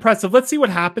 it's pretty impressive. Let's see what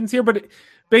happens here. But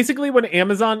basically, when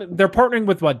Amazon, they're partnering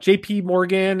with what, JP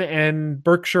Morgan and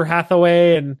Berkshire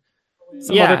Hathaway and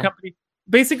some other company.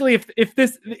 Basically, if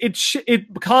this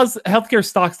it caused healthcare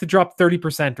stocks to drop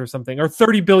 30% or something, or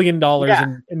 $30 billion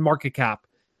in market cap,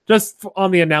 just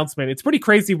on the announcement. It's pretty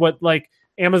crazy what like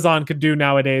Amazon could do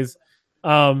nowadays.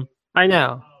 I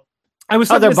know.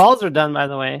 Their balls are done, by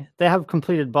the way. They have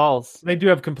completed balls. They do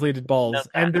have completed balls,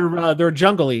 and they're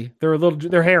jungly.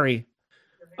 They're hairy.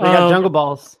 They got jungle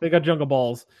balls. They got jungle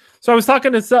balls. So I was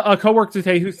talking to a coworker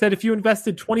today who said if you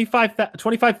invested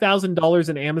 $25,000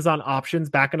 in Amazon options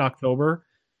back in October,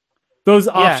 those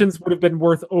options would have been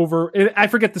worth over. I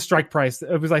forget the strike price.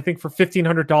 It was, I think, for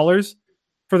 $1,500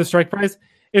 for the strike price.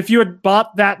 If you had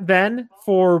bought that then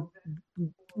for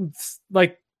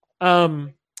like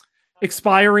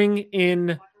expiring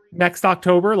in next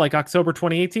October, like October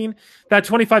 2018, that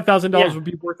 $25,000 would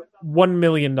be worth $1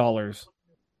 million.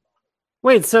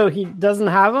 Wait, so he doesn't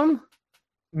have them?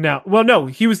 No. Well, no.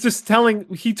 He was just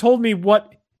he told me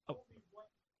what,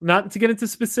 not to get into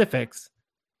specifics,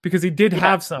 because he did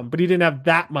have some, but he didn't have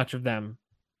that much of them.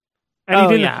 And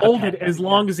he didn't hold it as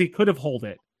long as he could have held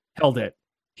it.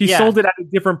 He sold it at a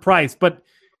different price. But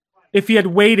if he had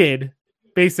waited,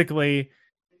 basically,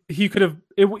 he could have.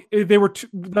 They were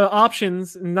the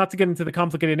options. Not to get into the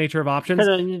complicated nature of options.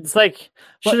 It's like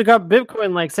should have got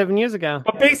Bitcoin like 7 years ago.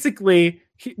 But basically,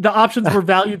 the options were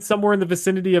valued somewhere in the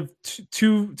vicinity of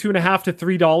 $2.5 to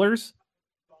 $3,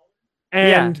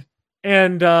 and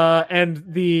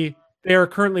they are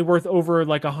currently worth over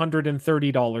like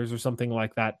 $130 or something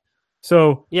like that.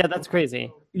 So yeah, that's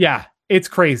crazy. Yeah, it's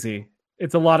crazy.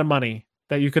 It's a lot of money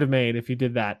that you could have made if you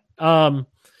did that.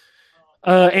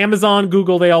 Amazon,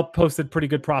 Google, they all posted pretty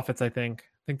good profits. I think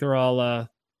they're all. I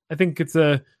think it's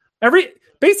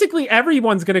basically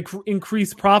everyone's going to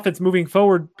increase profits moving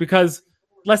forward because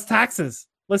less taxes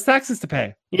to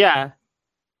pay. Yeah,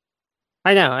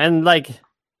 I know, and like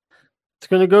it's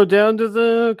going to go down to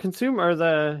the consumer or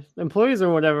the employees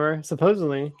or whatever,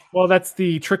 supposedly. Well, that's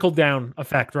the trickle down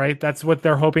effect, right? That's what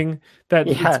they're hoping that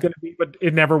it's going to be, but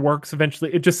it never works.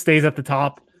 Eventually, it just stays at the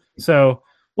top. So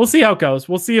we'll see how it goes.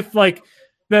 We'll see if like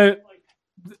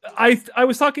I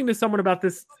was talking to someone about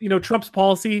this, Trump's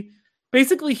policy.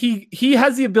 Basically, he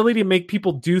has the ability to make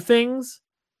people do things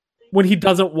when he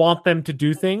doesn't want them to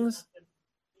do things.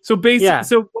 So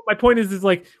so what my point is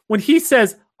like when he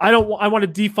says, I want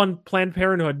to defund Planned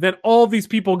Parenthood, then all these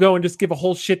people go and just give a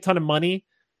whole shit ton of money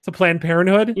to Planned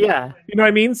Parenthood. Yeah. You know what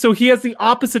I mean? So he has the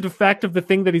opposite effect of the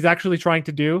thing that he's actually trying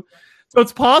to do. So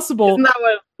it's possible. Isn't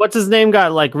that what's his name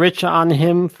got like rich on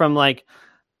him from like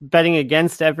betting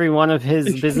against every one of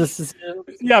his businesses?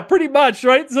 Yeah, pretty much,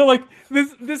 right? So like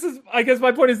this is, I guess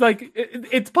my point is like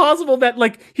it's possible that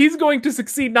like he's going to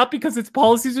succeed not because his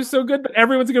policies are so good, but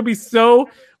everyone's going to be so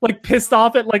like pissed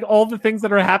off at like all the things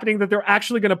that are happening that they're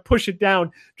actually going to push it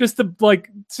down just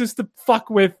to fuck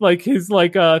with like his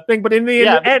like thing. But in the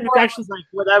end, it's actually like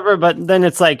whatever. But then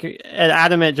it's like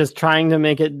adamant, just trying to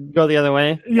make it go the other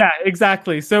way. Yeah,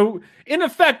 exactly. So in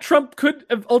effect, Trump could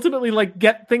ultimately like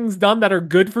get things done that are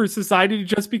good for society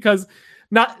just because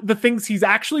not the things he's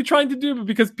actually trying to do, but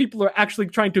because people are actually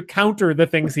trying to counter the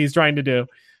things he's trying to do.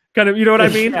 Kind of, you know what I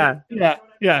mean?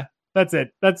 Yeah. That's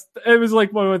it. It was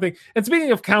like one thing. And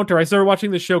speaking of counter, I started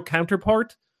watching the show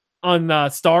Counterpart on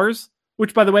Stars,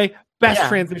 which, by the way, best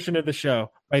transition of the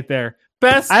show right there.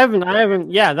 Best. I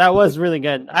haven't. Yeah, that was really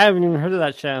good. I haven't even heard of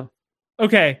that show.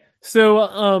 Okay,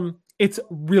 so it's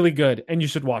really good, and you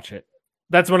should watch it.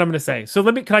 That's what I'm going to say. So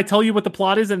can I tell you what the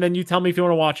plot is, and then you tell me if you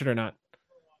want to watch it or not?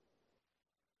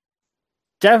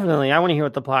 Definitely, I want to hear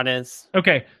what the plot is.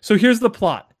 Okay, so here's the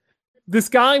plot. This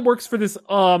guy works for this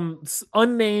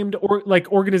unnamed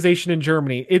organization in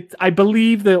Germany. I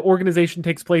believe the organization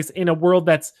takes place in a world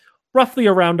that's roughly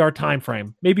around our time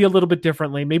frame, maybe a little bit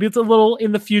differently. Maybe it's a little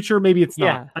in the future, maybe it's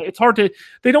not. It's hard to.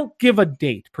 They don't give a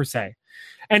date per se.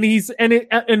 And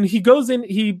he goes in.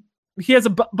 He he has a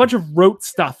bunch of rote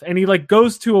stuff, and he like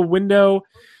goes to a window,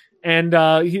 and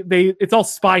it's all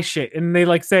spy shit, and they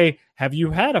like say, "Have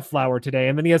you had a flower today?"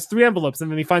 And then he has 3 envelopes,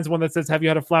 and then he finds one that says, "Have you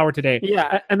had a flower today?"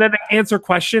 Yeah. And then they answer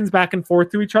questions back and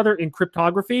forth to each other in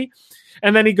cryptography,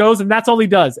 and then he goes, and that's all he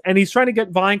does, and he's trying to get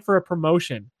vying for a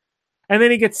promotion, and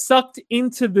then he gets sucked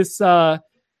into this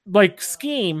like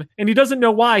scheme, and he doesn't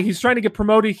know why. He's trying to get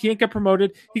promoted, he can't get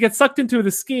promoted. He gets sucked into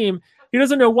the scheme. He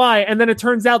doesn't know why, and then it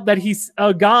turns out that he's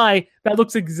a guy that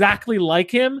looks exactly like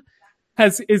him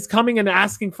is coming and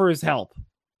asking for his help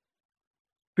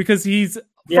because he's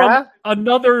from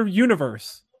another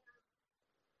universe.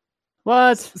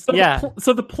 What? So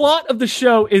so the plot of the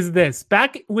show is this: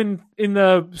 back when in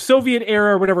the Soviet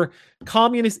era or whatever,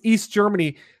 communist East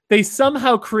Germany, they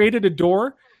somehow created a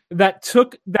door that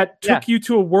took you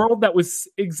to a world that was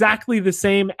exactly the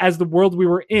same as the world we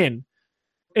were in.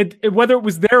 Whether it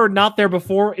was there or not there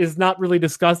before is not really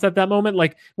discussed at that moment.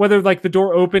 Like whether like the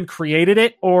door open created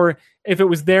it or if it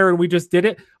was there and we just did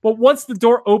it. But once the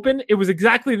door opened, it was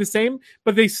exactly the same.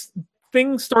 But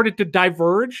things started to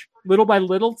diverge little by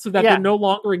little so that they're no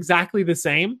longer exactly the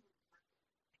same.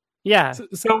 Yeah.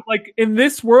 So like in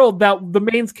this world, that the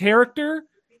main character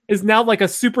is now like a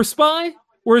super spy,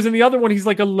 whereas in the other one, he's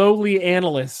like a lowly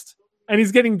analyst. And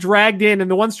he's getting dragged in,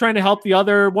 and the one's trying to help the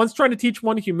other. One's trying to teach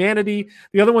one humanity.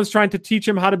 The other one's trying to teach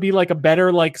him how to be like a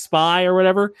better like spy or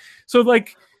whatever. So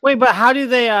like, wait, but how do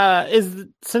they?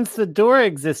 Since the door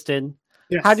existed,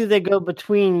 how do they go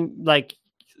between like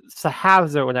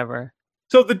halves or whatever?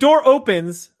 So the door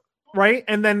opens, right,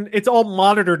 and then it's all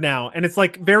monitored now, and it's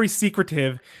like very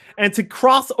secretive. And to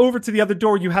cross over to the other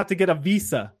door, you have to get a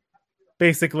visa.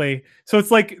 Basically, so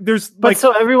it's like but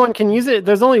so everyone can use it.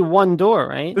 There's only one door,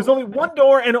 right? There's only one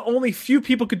door, and only few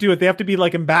people could do it. They have to be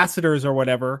like ambassadors or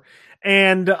whatever.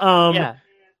 And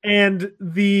and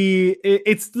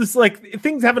it's just like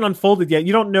things haven't unfolded yet.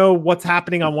 You don't know what's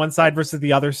happening on one side versus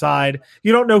the other side.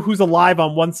 You don't know who's alive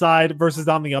on one side versus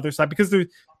on the other side because they're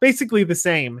basically the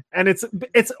same. And it's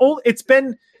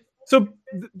been so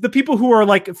the people who are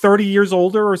like 30 years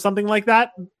older or something like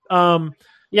that.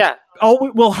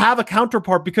 Will have a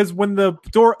counterpart because when the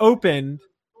door opened,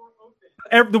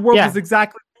 the world was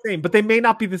exactly the same, but they may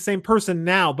not be the same person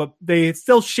now, but they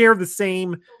still share the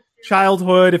same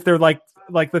childhood if they're like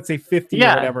let's say 50 or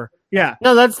whatever. Yeah.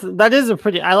 No, that is a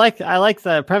pretty I like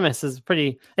the premise. It's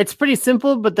pretty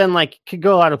simple, but then like could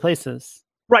go a lot of places.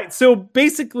 Right. So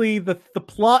basically the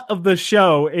plot of the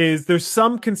show is there's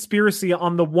some conspiracy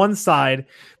on the one side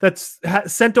that's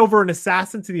sent over an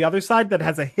assassin to the other side that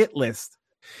has a hit list.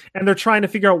 And they're trying to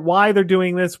figure out why they're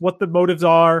doing this, what the motives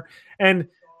are. And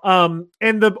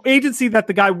the agency that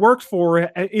the guy worked for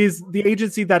is the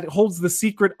agency that holds the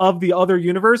secret of the other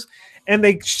universe. And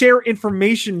they share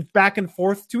information back and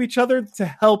forth to each other to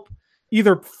help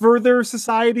either further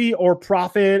society or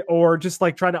profit or just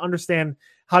like try to understand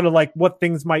how to like what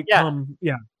things might come.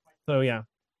 Yeah. So yeah.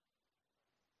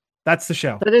 That's the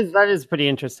show. That is pretty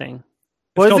interesting.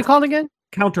 What is it called again?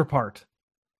 Counterpart.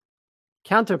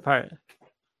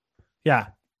 Yeah.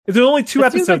 There's only 2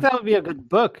 episodes. Seems like that would be a good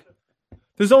book.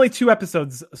 There's only 2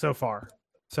 episodes so far.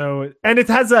 So, and it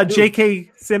has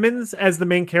J.K. Simmons as the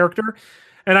main character.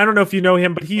 And I don't know if you know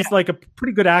him, but he's like a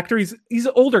pretty good actor. He's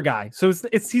an older guy. So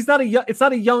he's not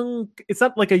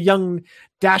like a young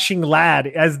dashing lad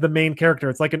as the main character.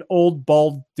 It's like an old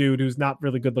bald dude who's not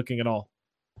really good looking at all.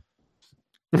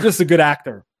 Just a good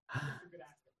actor.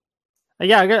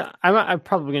 Yeah, I'm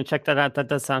probably going to check that out. That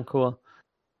does sound cool.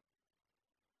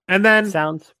 And then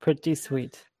sounds pretty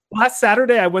sweet. Last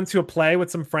Saturday, I went to a play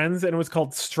with some friends, and it was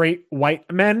called Straight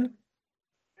White Men.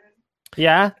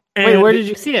 Yeah. Wait, where did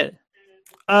you see it?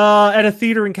 At a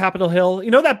theater in Capitol Hill.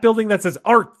 You know that building that says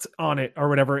art on it or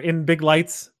whatever in big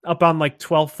lights up on like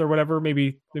 12th or whatever,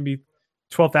 maybe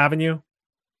 12th Avenue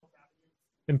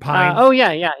in Pine.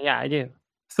 Yeah, I do.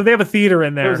 So they have a theater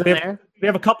in there. They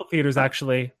have a couple theaters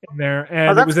actually in there,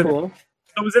 and that's cool.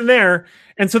 I was in there,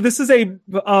 and so this is a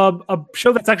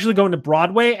show that's actually going to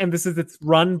Broadway, and this is its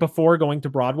run before going to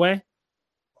Broadway.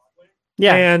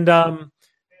 Yeah, and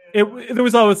there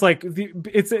was always like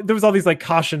there was all these like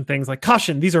caution things, like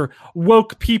caution, these are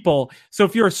woke people, so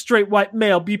if you're a straight white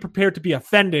male, be prepared to be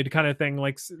offended, kind of thing,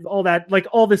 like all that, like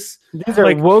all this. These are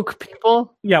like woke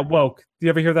people. Yeah, woke. Do you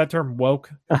ever hear that term, woke?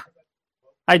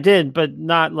 I did, but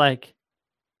not like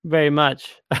very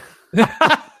much.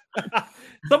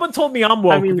 Someone told me I'm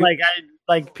woke. I mean,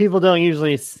 like people don't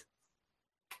usually.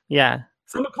 Yeah,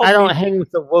 I don't hang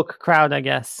with the woke crowd, I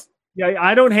guess. Yeah,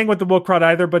 I don't hang with the woke crowd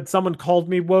either. But someone called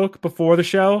me woke before the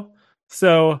show,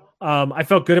 so I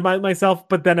felt good about myself,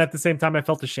 but then at the same time, I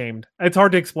felt ashamed. It's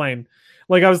hard to explain.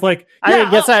 Like I was like, I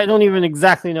guess I don't even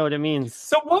exactly know what it means.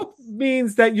 So woke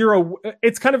means that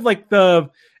it's kind of like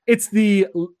it's the,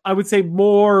 I would say,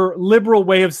 more liberal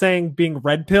way of saying being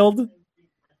red pilled.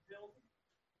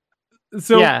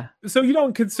 So yeah. So you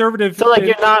don't conservative. So like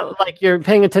you're not like you're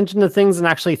paying attention to things and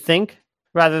actually think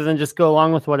rather than just go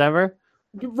along with whatever.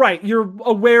 Right. You're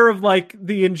aware of like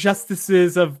the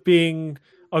injustices of being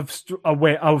of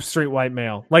straight white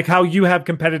male, like how you have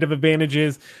competitive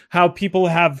advantages, how people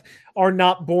are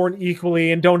not born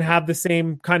equally and don't have the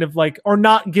same kind of like, are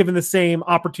not given the same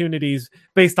opportunities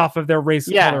based off of their race,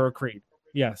 color, or creed.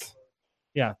 Yes.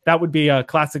 Yeah. That would be a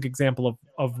classic example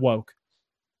of woke.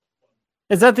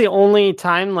 Is that the only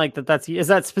time like is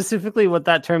that specifically what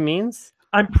that term means?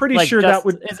 I'm pretty sure that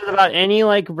would. Is it about any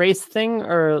like race thing,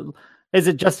 or is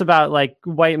it just about like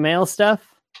white male stuff?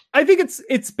 I think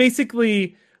it's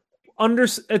basically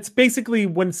it's basically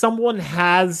when someone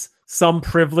has some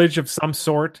privilege of some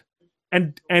sort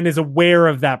and is aware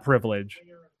of that privilege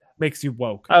makes you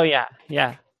woke. Oh yeah.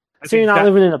 So you're not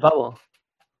living in a bubble.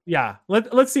 Yeah.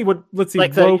 Let's see.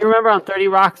 Like you remember on 30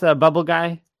 Rock, the bubble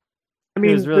guy? I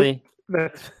mean, it was really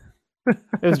it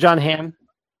was John Hamm.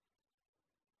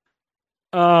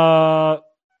 So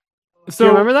do you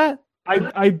remember that?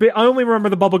 I only remember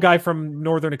the bubble guy from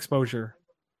Northern Exposure.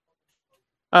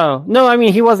 Oh, no, I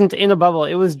mean, he wasn't in a bubble.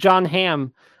 It was John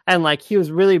Hamm, and, like, he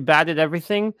was really bad at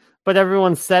everything, but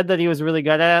everyone said that he was really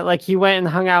good at it. Like, he went and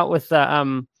hung out with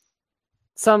some,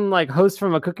 like, host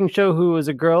from a cooking show who was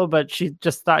a girl, but she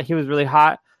just thought he was really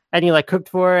hot, and he, like, cooked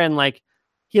for her, and, like,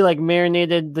 he, like,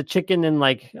 marinated the chicken in,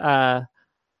 like,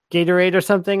 Gatorade or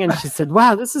something, and she said,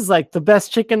 wow, this is, like, the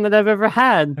best chicken that I've ever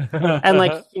had. And,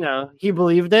 like, you know, he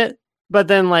believed it, but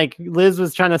then, like, Liz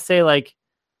was trying to say, like,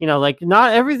 you know, like,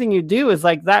 not everything you do is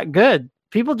like that good.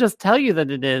 People just tell you that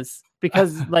it is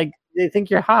because like they think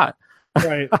you're hot.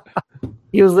 Right.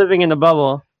 He was living in a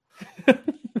bubble.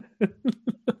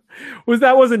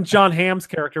 Wasn't John Hamm's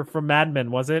character from Mad Men,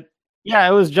 was it? Yeah,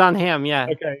 it was John Hamm. Yeah.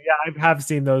 Okay. Yeah, I have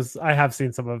seen those. I have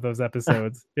seen some of those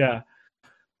episodes. Yeah.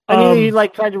 And he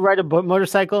like tried to ride a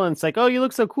motorcycle, and it's like, oh, you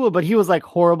look so cool, but he was like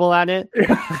horrible at it.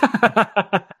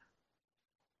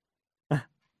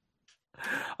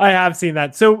 I have seen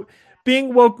that. So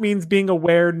being woke means being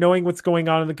aware, knowing what's going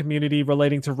on in the community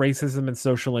relating to racism and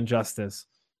social injustice.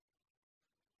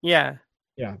 Yeah.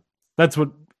 Yeah. That's what.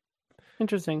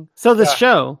 Interesting. So the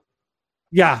show.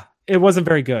 Yeah. It wasn't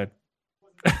very good.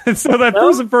 So that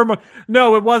proves it for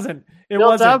no, it wasn't. It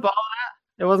wasn't. Up all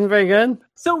that? It wasn't very good.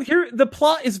 So here, the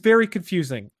plot is very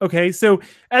confusing. Okay. So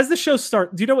as the show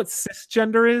starts, do you know what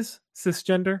cisgender is?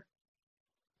 Cisgender?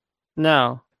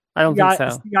 No. I don't think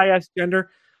so. CIS gender.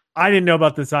 I didn't know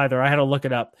about this either. I had to look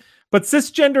it up. But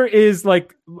cisgender is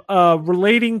like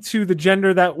relating to the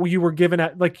gender that you were given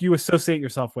at, like you associate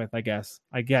yourself with, I guess.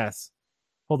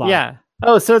 Hold on. Yeah.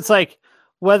 Oh, so it's like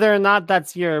whether or not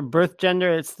that's your birth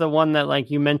gender, it's the one that like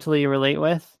you mentally relate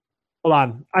with. Hold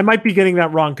on. I might be getting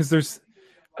that wrong because there's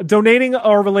donating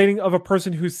or relating of a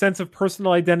person whose sense of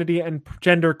personal identity and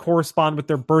gender correspond with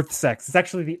their birth sex. It's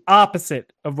actually the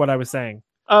opposite of what I was saying.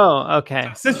 Oh, okay.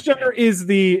 Cisgender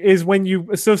is when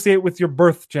you associate with your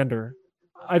birth gender.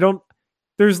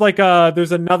 There's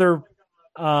another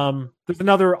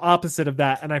opposite of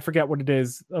that, and I forget what it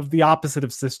is, of the opposite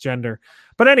of cisgender.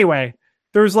 But anyway,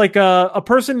 there's like a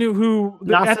person who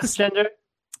not cisgender.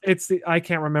 I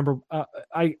can't remember.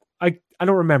 I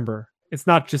don't remember. It's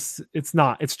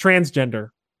transgender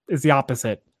is the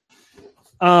opposite.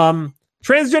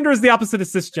 Transgender is the opposite of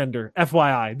cisgender.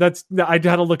 FYI, I had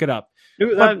to look it up.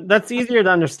 That's easier to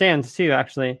understand too,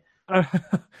 actually.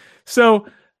 So,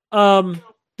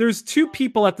 there's two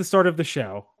people at the start of the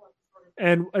show,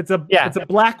 and it's a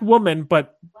black woman,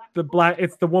 but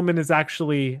the woman is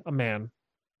actually a man.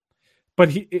 But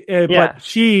but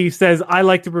she says, I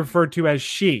like to be referred to as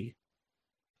she.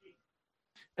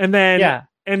 And then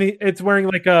it's wearing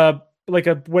like a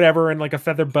whatever and like a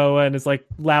feather boa and is like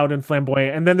loud and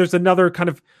flamboyant. And then there's another kind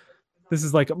of, this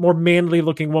is like a more manly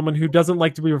looking woman who doesn't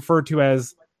like to be referred to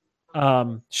as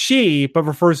she, but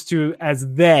refers to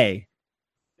as they.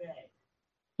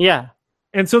 Yeah.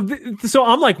 And so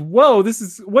I'm like, whoa,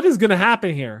 what is going to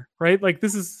happen here? Right? Like,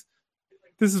 this is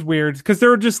weird because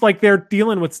they're just like, they're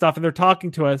dealing with stuff and they're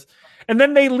talking to us. And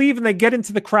then they leave and they get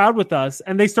into the crowd with us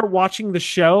and they start watching the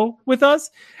show with us.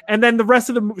 And then the rest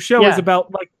of the show is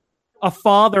about like a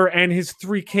father and his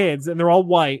 3 kids, and they're all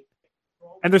white.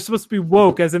 And they're supposed to be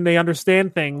woke, as in they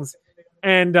understand things.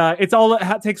 And it's all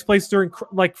that takes place during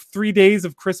like 3 days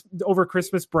of over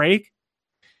Christmas break.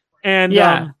 And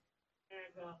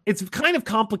it's kind of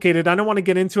complicated. I don't want to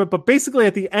get into it, but basically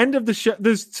at the end of the show,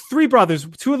 there's 3 brothers.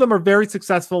 2 of them are very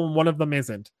successful and one of them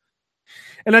isn't.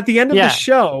 And at the end of the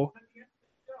show,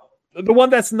 the one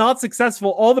that's not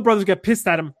successful, all the brothers get pissed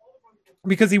at him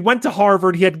because he went to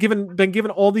Harvard. He had been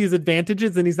given all these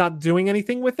advantages and he's not doing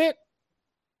anything with it.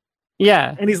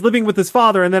 Yeah. And he's living with his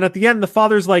father. And then at the end, the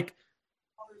father's like,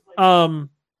 I'm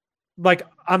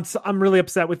really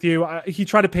upset with you. He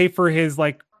tried to pay for his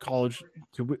like college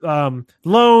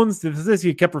loans. This.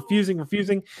 He kept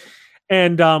refusing.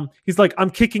 And he's like, I'm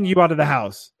kicking you out of the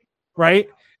house. Right.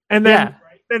 And then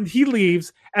he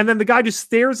leaves. And then the guy just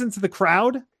stares into the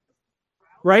crowd.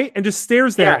 Right. And just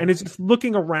stares there and is just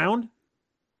looking around.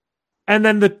 And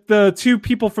then the 2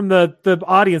 people from the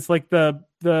audience, like the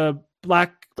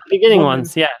black beginning woman,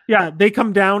 ones. Yeah. Yeah. They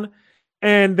come down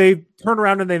and they turn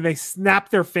around and they snap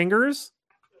their fingers.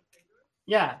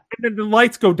 Yeah. And then the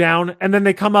lights go down and then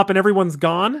they come up and everyone's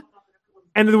gone.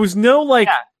 And there was no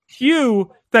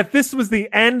cue that this was the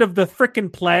end of the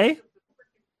freaking play.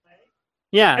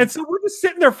 Yeah. And so we're just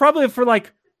sitting there probably for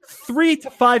like 3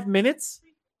 to 5 minutes.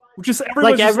 Just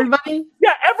everybody?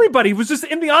 Everybody was just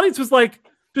in the audience was like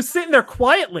just sitting there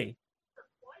quietly.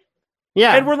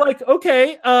 Yeah. And we're like,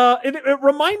 okay. It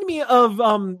reminded me of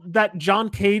that John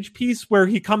Cage piece where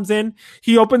he comes in,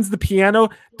 he opens the piano,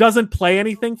 doesn't play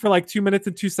anything for like 2 minutes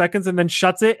and 2 seconds, and then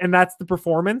shuts it, and that's the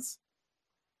performance.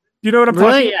 You know what I'm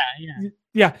talking about?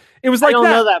 Yeah. It was like that. I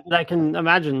don't know that, but I can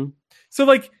imagine. So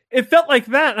like it felt like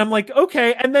that. And I'm like,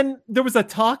 okay. And then there was a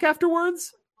talk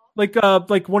afterwards. Like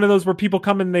one of those where people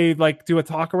come and they like do a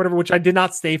talk or whatever, which I did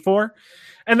not stay for.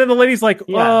 And then the lady's like,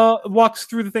 walks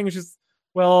through the thing and she's,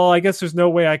 well, I guess there's no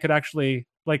way I could actually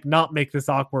like not make this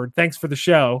awkward. Thanks for the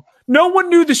show. No one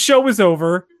knew the show was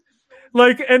over.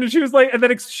 Like, and she was like, and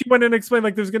then she went in and explained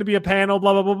like there's going to be a panel,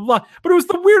 blah, blah, blah, blah, blah. But it was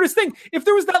the weirdest thing. If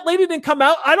there was that lady didn't come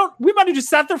out, we might have just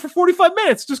sat there for 45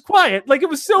 minutes, just quiet. Like it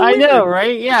was so weird. I know,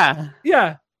 right? Yeah.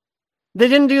 Yeah. They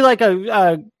didn't do like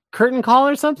a curtain call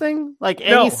or something? Like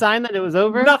any sign that it was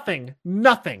over? Nothing.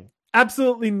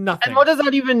 Absolutely nothing. And what does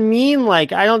that even mean?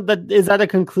 Like, is that a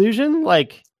conclusion?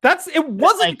 Like, it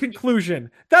wasn't a conclusion.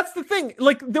 That's the thing.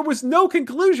 Like, there was no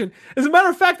conclusion. As a matter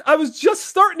of fact, I was just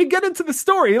starting to get into the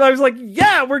story, and I was like,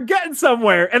 "Yeah, we're getting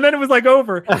somewhere." And then it was like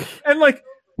over, and like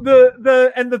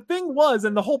the thing was,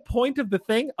 and the whole point of the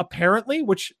thing, apparently,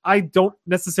 which I don't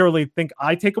necessarily think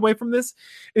I take away from this,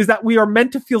 is that we are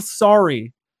meant to feel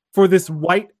sorry for this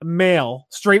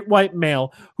straight white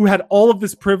male who had all of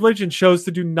this privilege and chose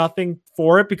to do nothing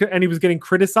for it and he was getting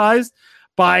criticized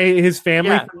by his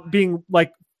family for being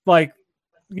like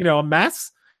a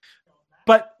mess.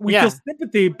 But we feel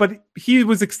sympathy, but he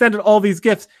was extended all these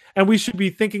gifts, and we should be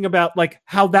thinking about like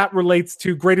how that relates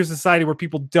to greater society where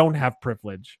people don't have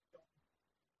privilege.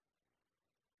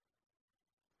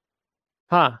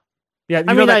 Huh. Yeah,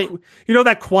 you know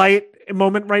that quiet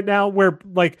moment right now where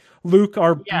like Luke,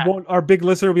 our big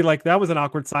listener, will be like, "That was an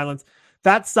awkward silence."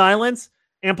 That silence,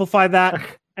 amplify that,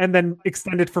 and then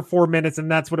extend it for 4 minutes,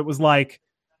 and that's what it was like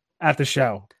at the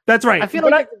show. That's right. I feel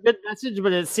like it's a good message,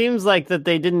 but it seems like that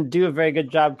they didn't do a very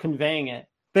good job conveying it.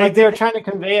 They were trying to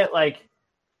convey it like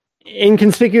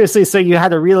inconspicuously, so you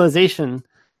had a realization,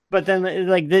 but then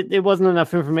it wasn't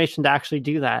enough information to actually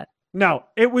do that. No,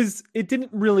 it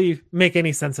didn't really make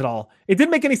any sense at all. It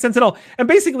didn't make any sense at all. And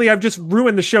basically I've just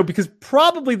ruined the show because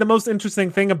probably the most interesting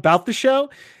thing about the show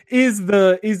is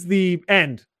the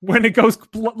end when it goes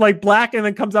like black and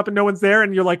then comes up and no one's there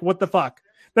and you're like, what the fuck?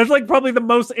 That's like probably the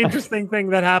most interesting thing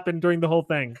that happened during the whole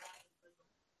thing.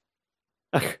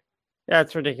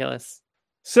 That's ridiculous.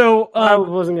 So I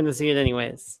wasn't going to see it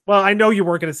anyways. Well, I know you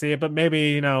weren't going to see it, but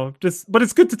maybe, but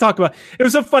it's good to talk about. It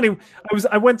was so funny.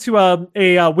 I went to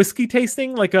a whiskey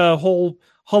tasting, like a whole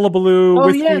hullabaloo. Oh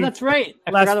whiskey yeah, that's right.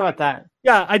 I forgot about that.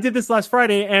 Yeah, I did this last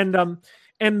Friday, and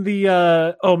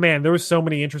the oh man, there was so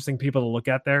many interesting people to look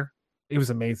at there. It was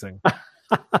amazing.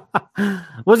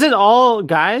 Was it all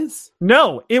guys?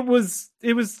 No, it was.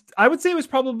 I would say it was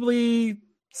probably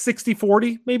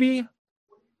 60-40, maybe.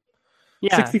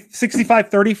 Yeah.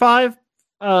 65-35.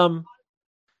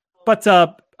 But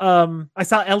I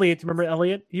saw Elliot. Do you remember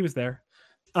Elliot? He was there.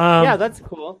 Yeah, that's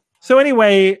cool. So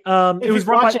anyway, it was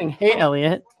watching. Hey,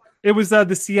 Elliot. It was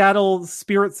the Seattle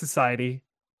Spirit Society,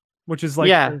 which is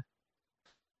like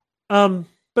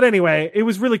but anyway, it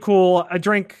was really cool. I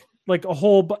drank like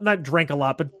not drank a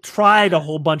lot, but tried a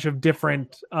whole bunch of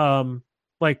different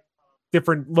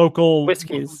different local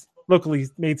whiskeys, locally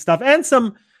made stuff, and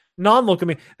some non-local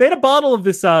made. They had a bottle of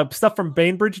this stuff from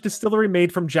Bainbridge Distillery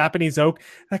made from Japanese oak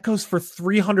that goes for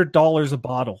 $300 a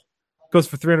bottle. Goes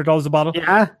for $300 a bottle.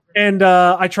 Yeah. And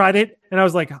I tried it, and I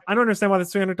was like, I don't understand why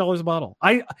that's $300 a bottle.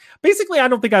 I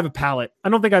don't think I have a palate.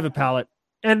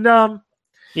 And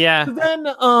Yeah. so then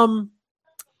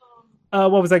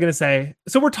what was I going to say?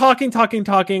 So we're talking,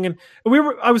 and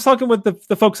I was talking with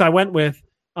the folks I went with,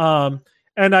 and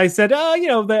I said,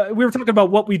 we were talking about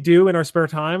what we do in our spare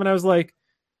time, and I was like,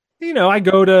 I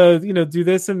go to, do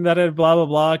this and that, and blah blah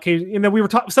blah. And then we were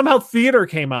talking. Somehow theater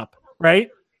came up, right?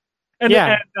 And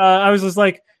I was just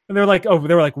like, and they were like,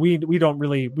 we don't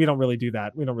really do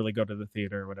that. We don't really go to the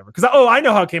theater or whatever. Because I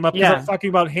know how it came up. Because I'm talking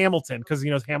about Hamilton. Because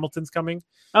Hamilton's coming.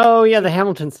 Oh yeah, the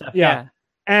Hamilton stuff. Yeah.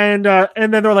 And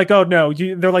then they're like, oh no,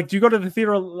 they're like, do you go to the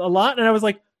theater a lot? And I was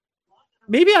like,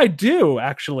 maybe I do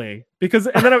actually. And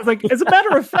then I was like, as a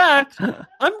matter of fact,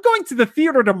 I'm going to the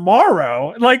theater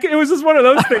tomorrow. Like it was just one of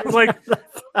those things. Like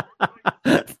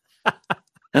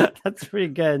that's pretty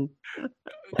good.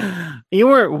 You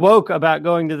weren't woke about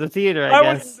going to the theater, I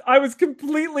guess. I was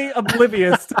completely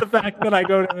oblivious to the fact that I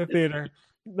go to the theater.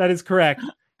 That is correct.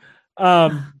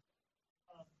 But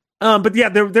yeah,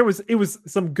 there was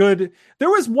some good. There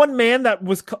was one man that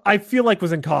I feel like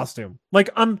was in costume. Like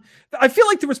I feel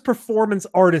like there was performance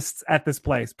artists at this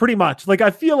place, pretty much. Like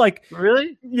I feel like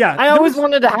really, yeah. I always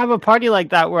wanted to have a party like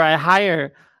that where I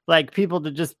hire like people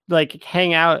to just like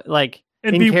hang out, like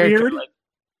and be weird, like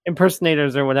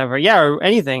impersonators or whatever. Yeah, or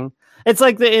anything. It's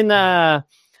like in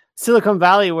Silicon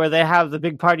Valley where they have the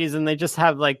big parties and they just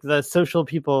have like the social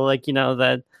people, like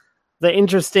the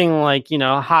interesting, like,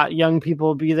 hot young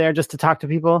people be there just to talk to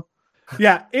people.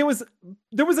 Yeah, there was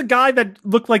a guy that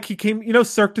looked like he came,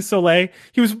 Cirque du Soleil.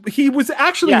 He was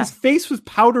actually, his face was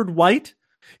powdered white.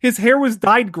 His hair was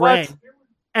dyed gray. What?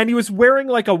 And he was wearing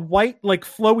like a white, like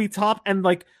flowy top and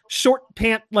like short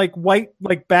pant, like white,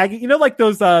 like baggy, like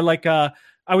those, I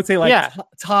would say like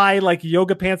tie, like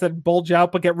yoga pants that bulge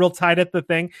out, but get real tight at the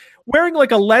thing, wearing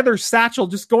like a leather satchel,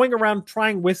 just going around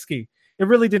trying whiskey. It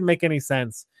really didn't make any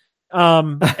sense.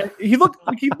 He looked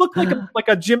like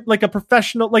a gym, like a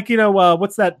professional, like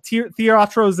what's that,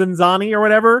 Teatro Zanzani or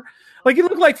whatever, like he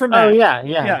looked like from that. Oh yeah.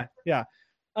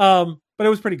 But it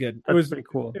was pretty good. It was pretty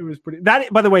cool. It was pretty.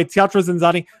 That, by the way, Teatro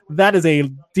Zanzani, that is a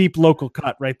deep local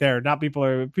cut right there. Not people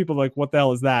are like, what the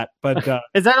hell is that? But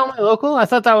is that only local? I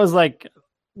thought that was like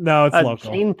no, it's a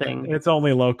local chain thing. It's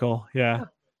only local. Yeah.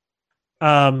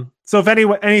 So if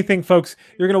anything, folks,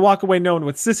 you're gonna walk away knowing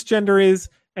what cisgender is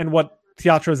and what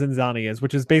Teatro Zanzani is,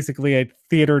 which is basically a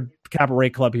theater cabaret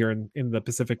club here in the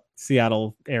Pacific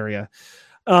Seattle area.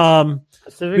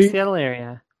 Seattle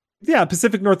area. Yeah,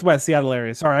 Pacific Northwest Seattle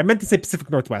area. Sorry, I meant to say Pacific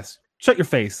Northwest. Shut your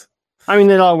face. I mean,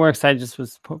 it all works. I just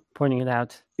was pointing it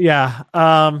out. Yeah.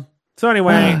 So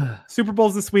anyway, Super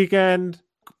Bowl's this weekend.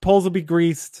 Polls will be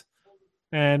greased.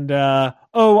 And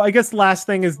I guess last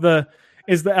thing is the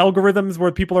algorithms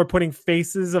where people are putting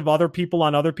faces of other people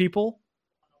on other people.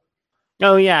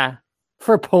 Oh yeah.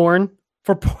 For porn.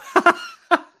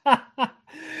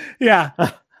 Yeah.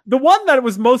 The one that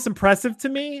was most impressive to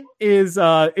me is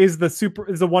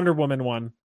the Wonder Woman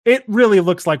one. It really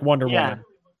looks like Wonder Woman.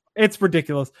 It's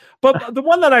ridiculous. But the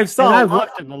one that I saw, I've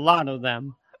looked at a lot of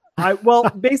them.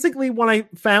 Basically when I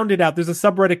found it out, there's a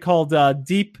subreddit called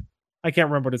Deep. I can't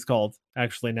remember what it's called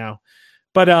actually now.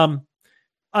 But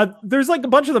there's like a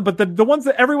bunch of them, but the ones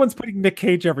that everyone's putting Nick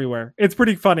Cage everywhere. It's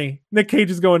pretty funny. Nick Cage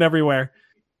is going everywhere.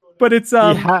 But it's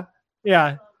yeah.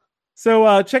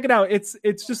 So check it out. It's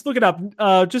just look it up.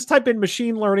 Just type in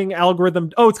machine learning algorithm.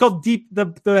 Oh, it's called Deep.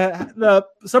 The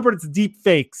subreddit's Deep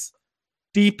Fakes.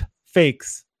 Deep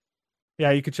Fakes. Yeah,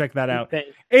 you can check that out.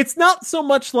 It's not so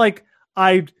much like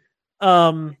it's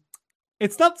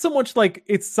not so much like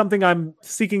it's something I'm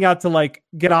seeking out to like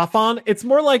get off on. It's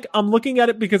more like I'm looking at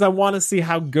it because I want to see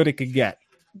how good it could get.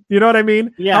 You know what I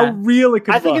mean? Yeah. How real it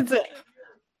could. I think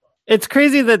it's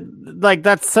crazy that like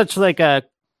that's such like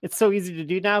it's so easy to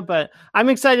do now, but I'm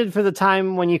excited for the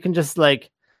time when you can just like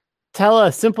tell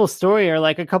a simple story or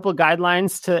like a couple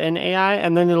guidelines to an AI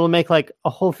and then it'll make like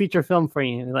a whole feature film for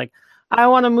you. Like, I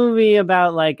want a movie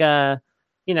about like Brad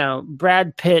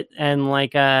Pitt and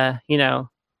like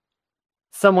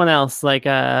someone else like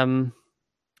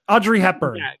Audrey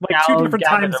Hepburn, like two different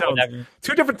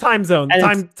time zones,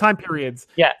 time periods.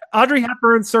 Yeah, Audrey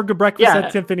Hepburn, Serve Breakfast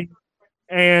at Tiffany.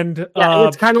 And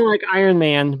it's kind of like Iron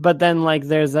Man, but then like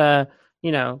there's some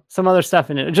other stuff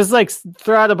in it. Just like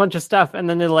throw out a bunch of stuff and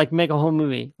then it'll like make a whole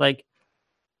movie. Like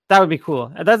that would be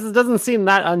cool. That doesn't seem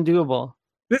that undoable.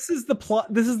 This is the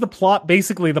plot.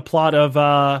 Basically, the plot of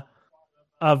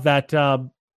that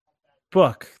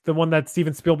book, the one that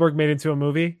Steven Spielberg made into a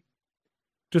movie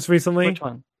just recently. Which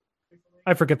one?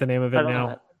 I forget the name of it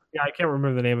now. Yeah, I can't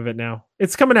remember the name of it now.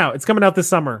 It's coming out. It's coming out this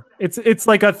summer. It's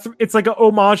like it's like a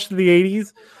homage to the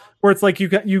 80s where it's like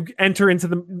you enter into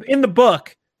the in the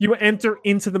book, you enter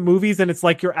into the movies and it's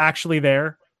like you're actually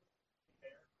there.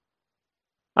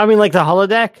 I mean, like the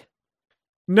holodeck.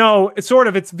 No, it's sort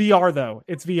of it's VR though.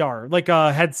 It's VR, like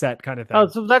a headset kind of Oh,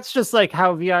 thing. so that's just like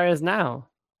how VR is now.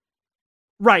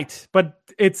 Right, but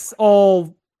it's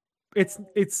all it's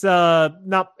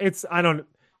not it's I don't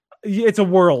it's a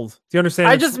world. Do you understand?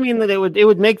 I It's just mean that it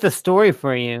would make the story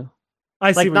for you.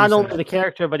 I see Like what you're not only saying. the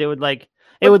character, but it But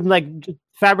would like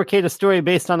fabricate a story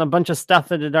based on a bunch of stuff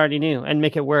that it already knew and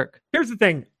make it work. here's the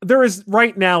thing: there is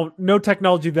right now no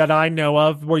technology that I know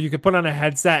of where you could put on a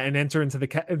headset and enter into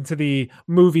the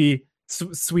movie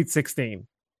Sweet 16.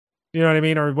 You know what I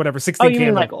mean, or whatever, Oh, 16 you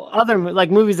mean candles. like other like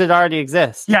movies that already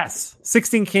exist? Yes,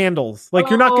 16 candles. Like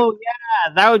you're not. Oh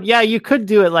yeah, that would yeah. You could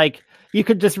do it like you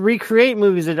could just recreate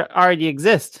movies that already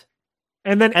exist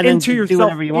And then and then enter just do yourself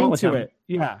whatever you want with into them. it.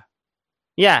 Yeah,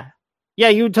 Yeah, yeah.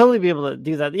 You would totally be able to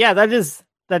do that. Yeah, that is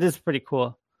pretty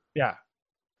cool. yeah.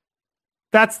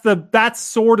 That's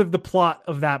sort of the plot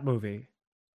of that movie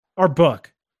or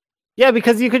book. Yeah,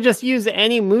 because you could just use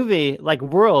any movie like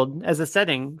world as a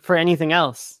setting for anything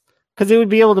else. Because it would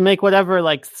be able to make whatever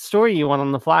like story you want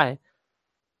on the fly.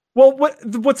 Well,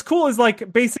 what's cool is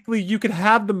like basically you could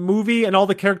have the movie and all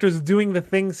the characters doing the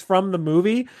things from the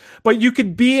movie, but you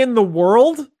could be in the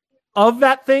world of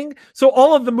that thing. So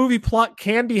all of the movie plot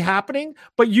can be happening,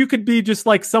 but you could be just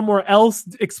like somewhere else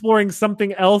exploring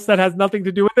something else that has nothing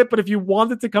to do with it. But if you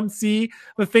wanted to come see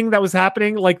the thing that was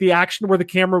happening, like the action where the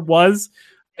camera was,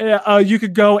 you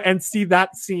could go and see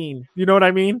that scene. You know what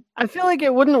I mean? I feel like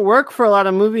it wouldn't work for a lot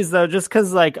of movies though, just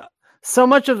because like so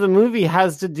much of the movie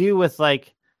has to do with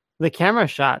like the camera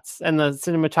shots and the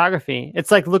cinematography. It's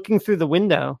like looking through the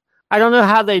window. I don't know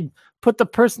how they put the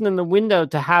person in the window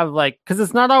to have like because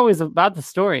it's not always about the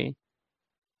story.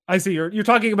 I see. You're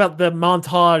talking about the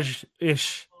montage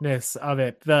ishness of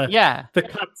it, Yeah, the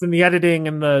cuts and the editing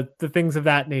and the things of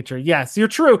that nature. Yes, you're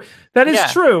true. That is yeah.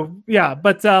 true. Yeah,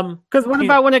 but Because what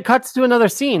about when it cuts to another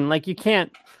scene? Like you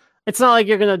can't. It's not like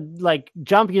you're gonna like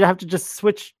jump. You'd have to just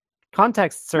switch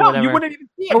contexts or no, whatever. you wouldn't even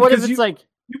see it Or what if because it's like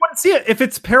you wouldn't see it if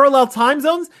it's parallel time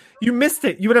zones. You missed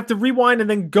it. You would have to rewind and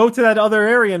then go to that other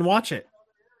area and watch it.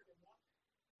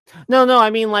 no? I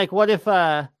mean, like, what if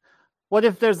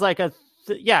there's like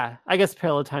yeah, I guess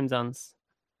parallel time zones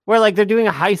where like they're doing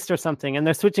a heist or something and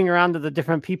they're switching around to the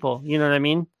different people. You know what I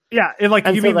mean? Yeah, and like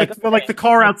And you so mean like like the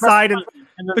car like, press outside the and button,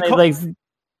 and then the they car. like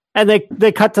and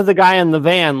they cut to the guy in the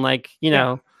van, like you Yeah,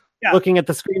 know, yeah. looking at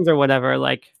the screens or whatever.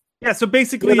 Like Yeah, so you're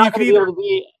basically you not could going to be either able to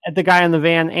be at the guy in the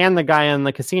van and the guy in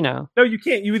the casino. no, you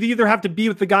can't. You would either have to be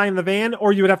with the guy in the van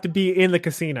or you would have to be in the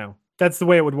casino. That's the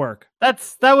way it would work. That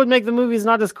would make the movies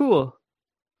not as cool.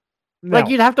 No. Like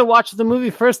you'd have to watch the movie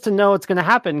first to know what's going to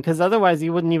happen, because otherwise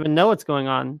you wouldn't even know what's going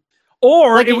on.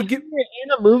 Or Like it if would get. you're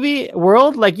in a movie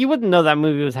world, like you wouldn't know that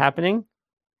movie was happening.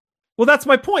 Well, that's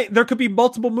my point. There could be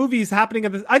multiple movies happening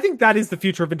at this. I think that is the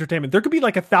future of entertainment. There could be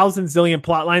like 1,000 zillion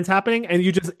plot lines happening, and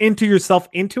you just enter yourself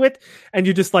into it, and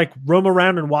you just like roam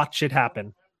around and watch it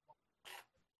happen.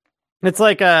 It's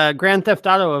like a Grand Theft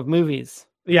Auto of movies.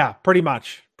 Yeah, pretty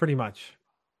much. Pretty much.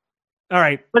 All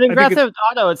right. But in I Grand think Theft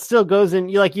Auto, it still goes in.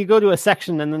 You go to a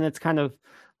section, and then it's kind of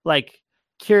like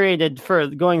curated for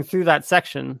going through that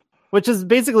section, which is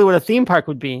basically what a theme park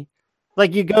would be.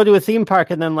 Like you go to a theme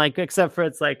park, and then like except for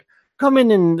it's like come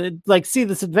in and like see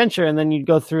this adventure, and then you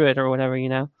go through it or whatever, you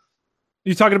know.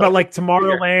 you're talking about like Or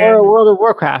Tomorrowland, World of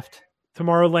Warcraft.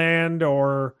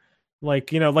 or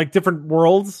like like different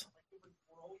worlds.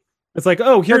 It's like,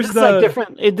 oh, here's It's the like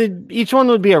different. Each one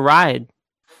would be a ride.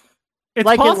 It's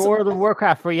like possible. in World of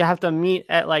Warcraft, where you have to meet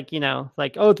at like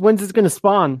like oh, when's it going to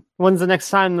spawn? When's the next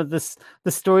time that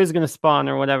the story is going to spawn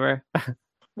or whatever?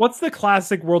 What's the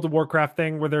classic World of Warcraft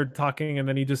thing where they're talking and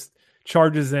then he just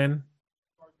charges in?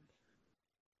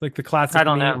 Like the classic. I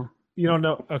don't meme? know. You don't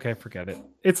know? Okay, forget it.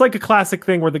 It's like a classic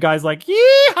thing where the guy's like,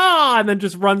 yeehaw, and then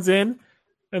just runs in,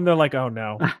 and they're like, oh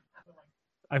no.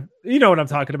 You know what I'm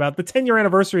talking about. The 10-year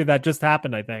anniversary of that just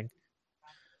happened, I think.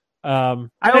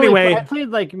 I played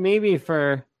like maybe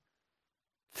for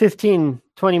 15,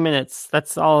 20 minutes.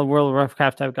 That's all World of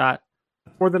Warcraft I've got.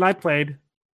 More than I played.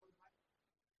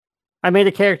 I made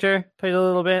a character, played a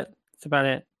little bit. That's about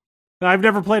it. I've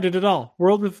never played it at all.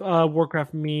 World of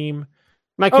Warcraft meme.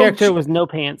 My character was no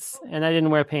pants, and I didn't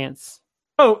wear pants.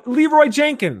 Oh, Leroy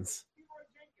Jenkins.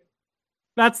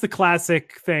 That's the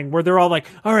classic thing where they're all like,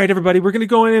 "All right, everybody, we're gonna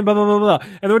go in and blah blah blah blah,"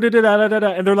 and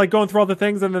they're like going through all the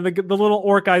things, and then the little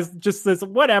orc guy just says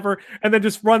whatever, and then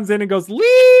just runs in and goes Leroy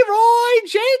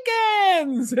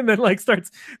Jenkins, and then like starts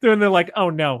doing. They're like, "Oh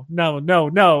no, no, no,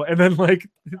 no," and then like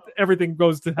everything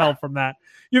goes to hell from that.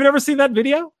 You've never seen that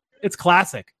video? It's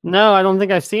classic. No, I don't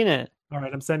think I've seen it. All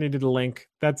right, I'm sending you the link.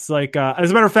 That's like,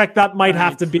 as a matter of fact, that might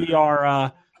have to be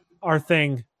our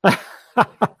thing.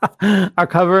 Our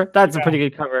cover. That's a pretty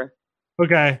good cover.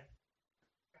 Okay.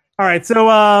 All right.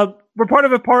 So we're part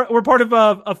of a podcast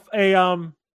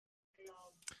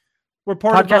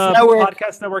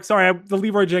network. Sorry, the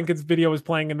Leroy Jenkins video was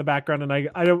playing in the background, and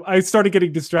I started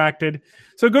getting distracted.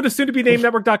 So go to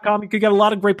soon-to-be-named-network.com. You could get a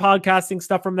lot of great podcasting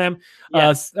stuff from them.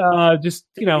 Yes.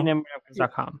 Just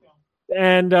soon-to-be-named-network.com.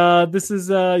 And this is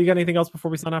you got anything else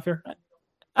before we sign off here?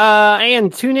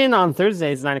 And tune in on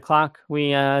Thursdays, 9:00.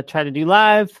 We try to do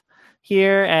live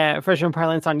here at Freshman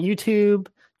Parlance on YouTube.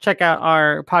 Check out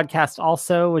our podcast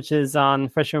also, which is on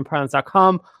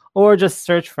freshmanparlance.com, or just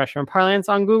search Freshman Parlance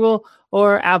on Google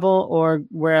or Apple or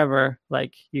wherever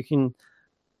like you can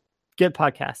get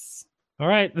podcasts. All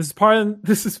right, this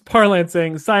is Parlance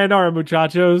saying sayonara,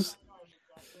 muchachos.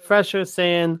 Fresher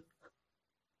saying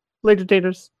later,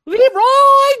 taters. Leroy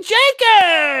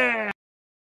Jenkins.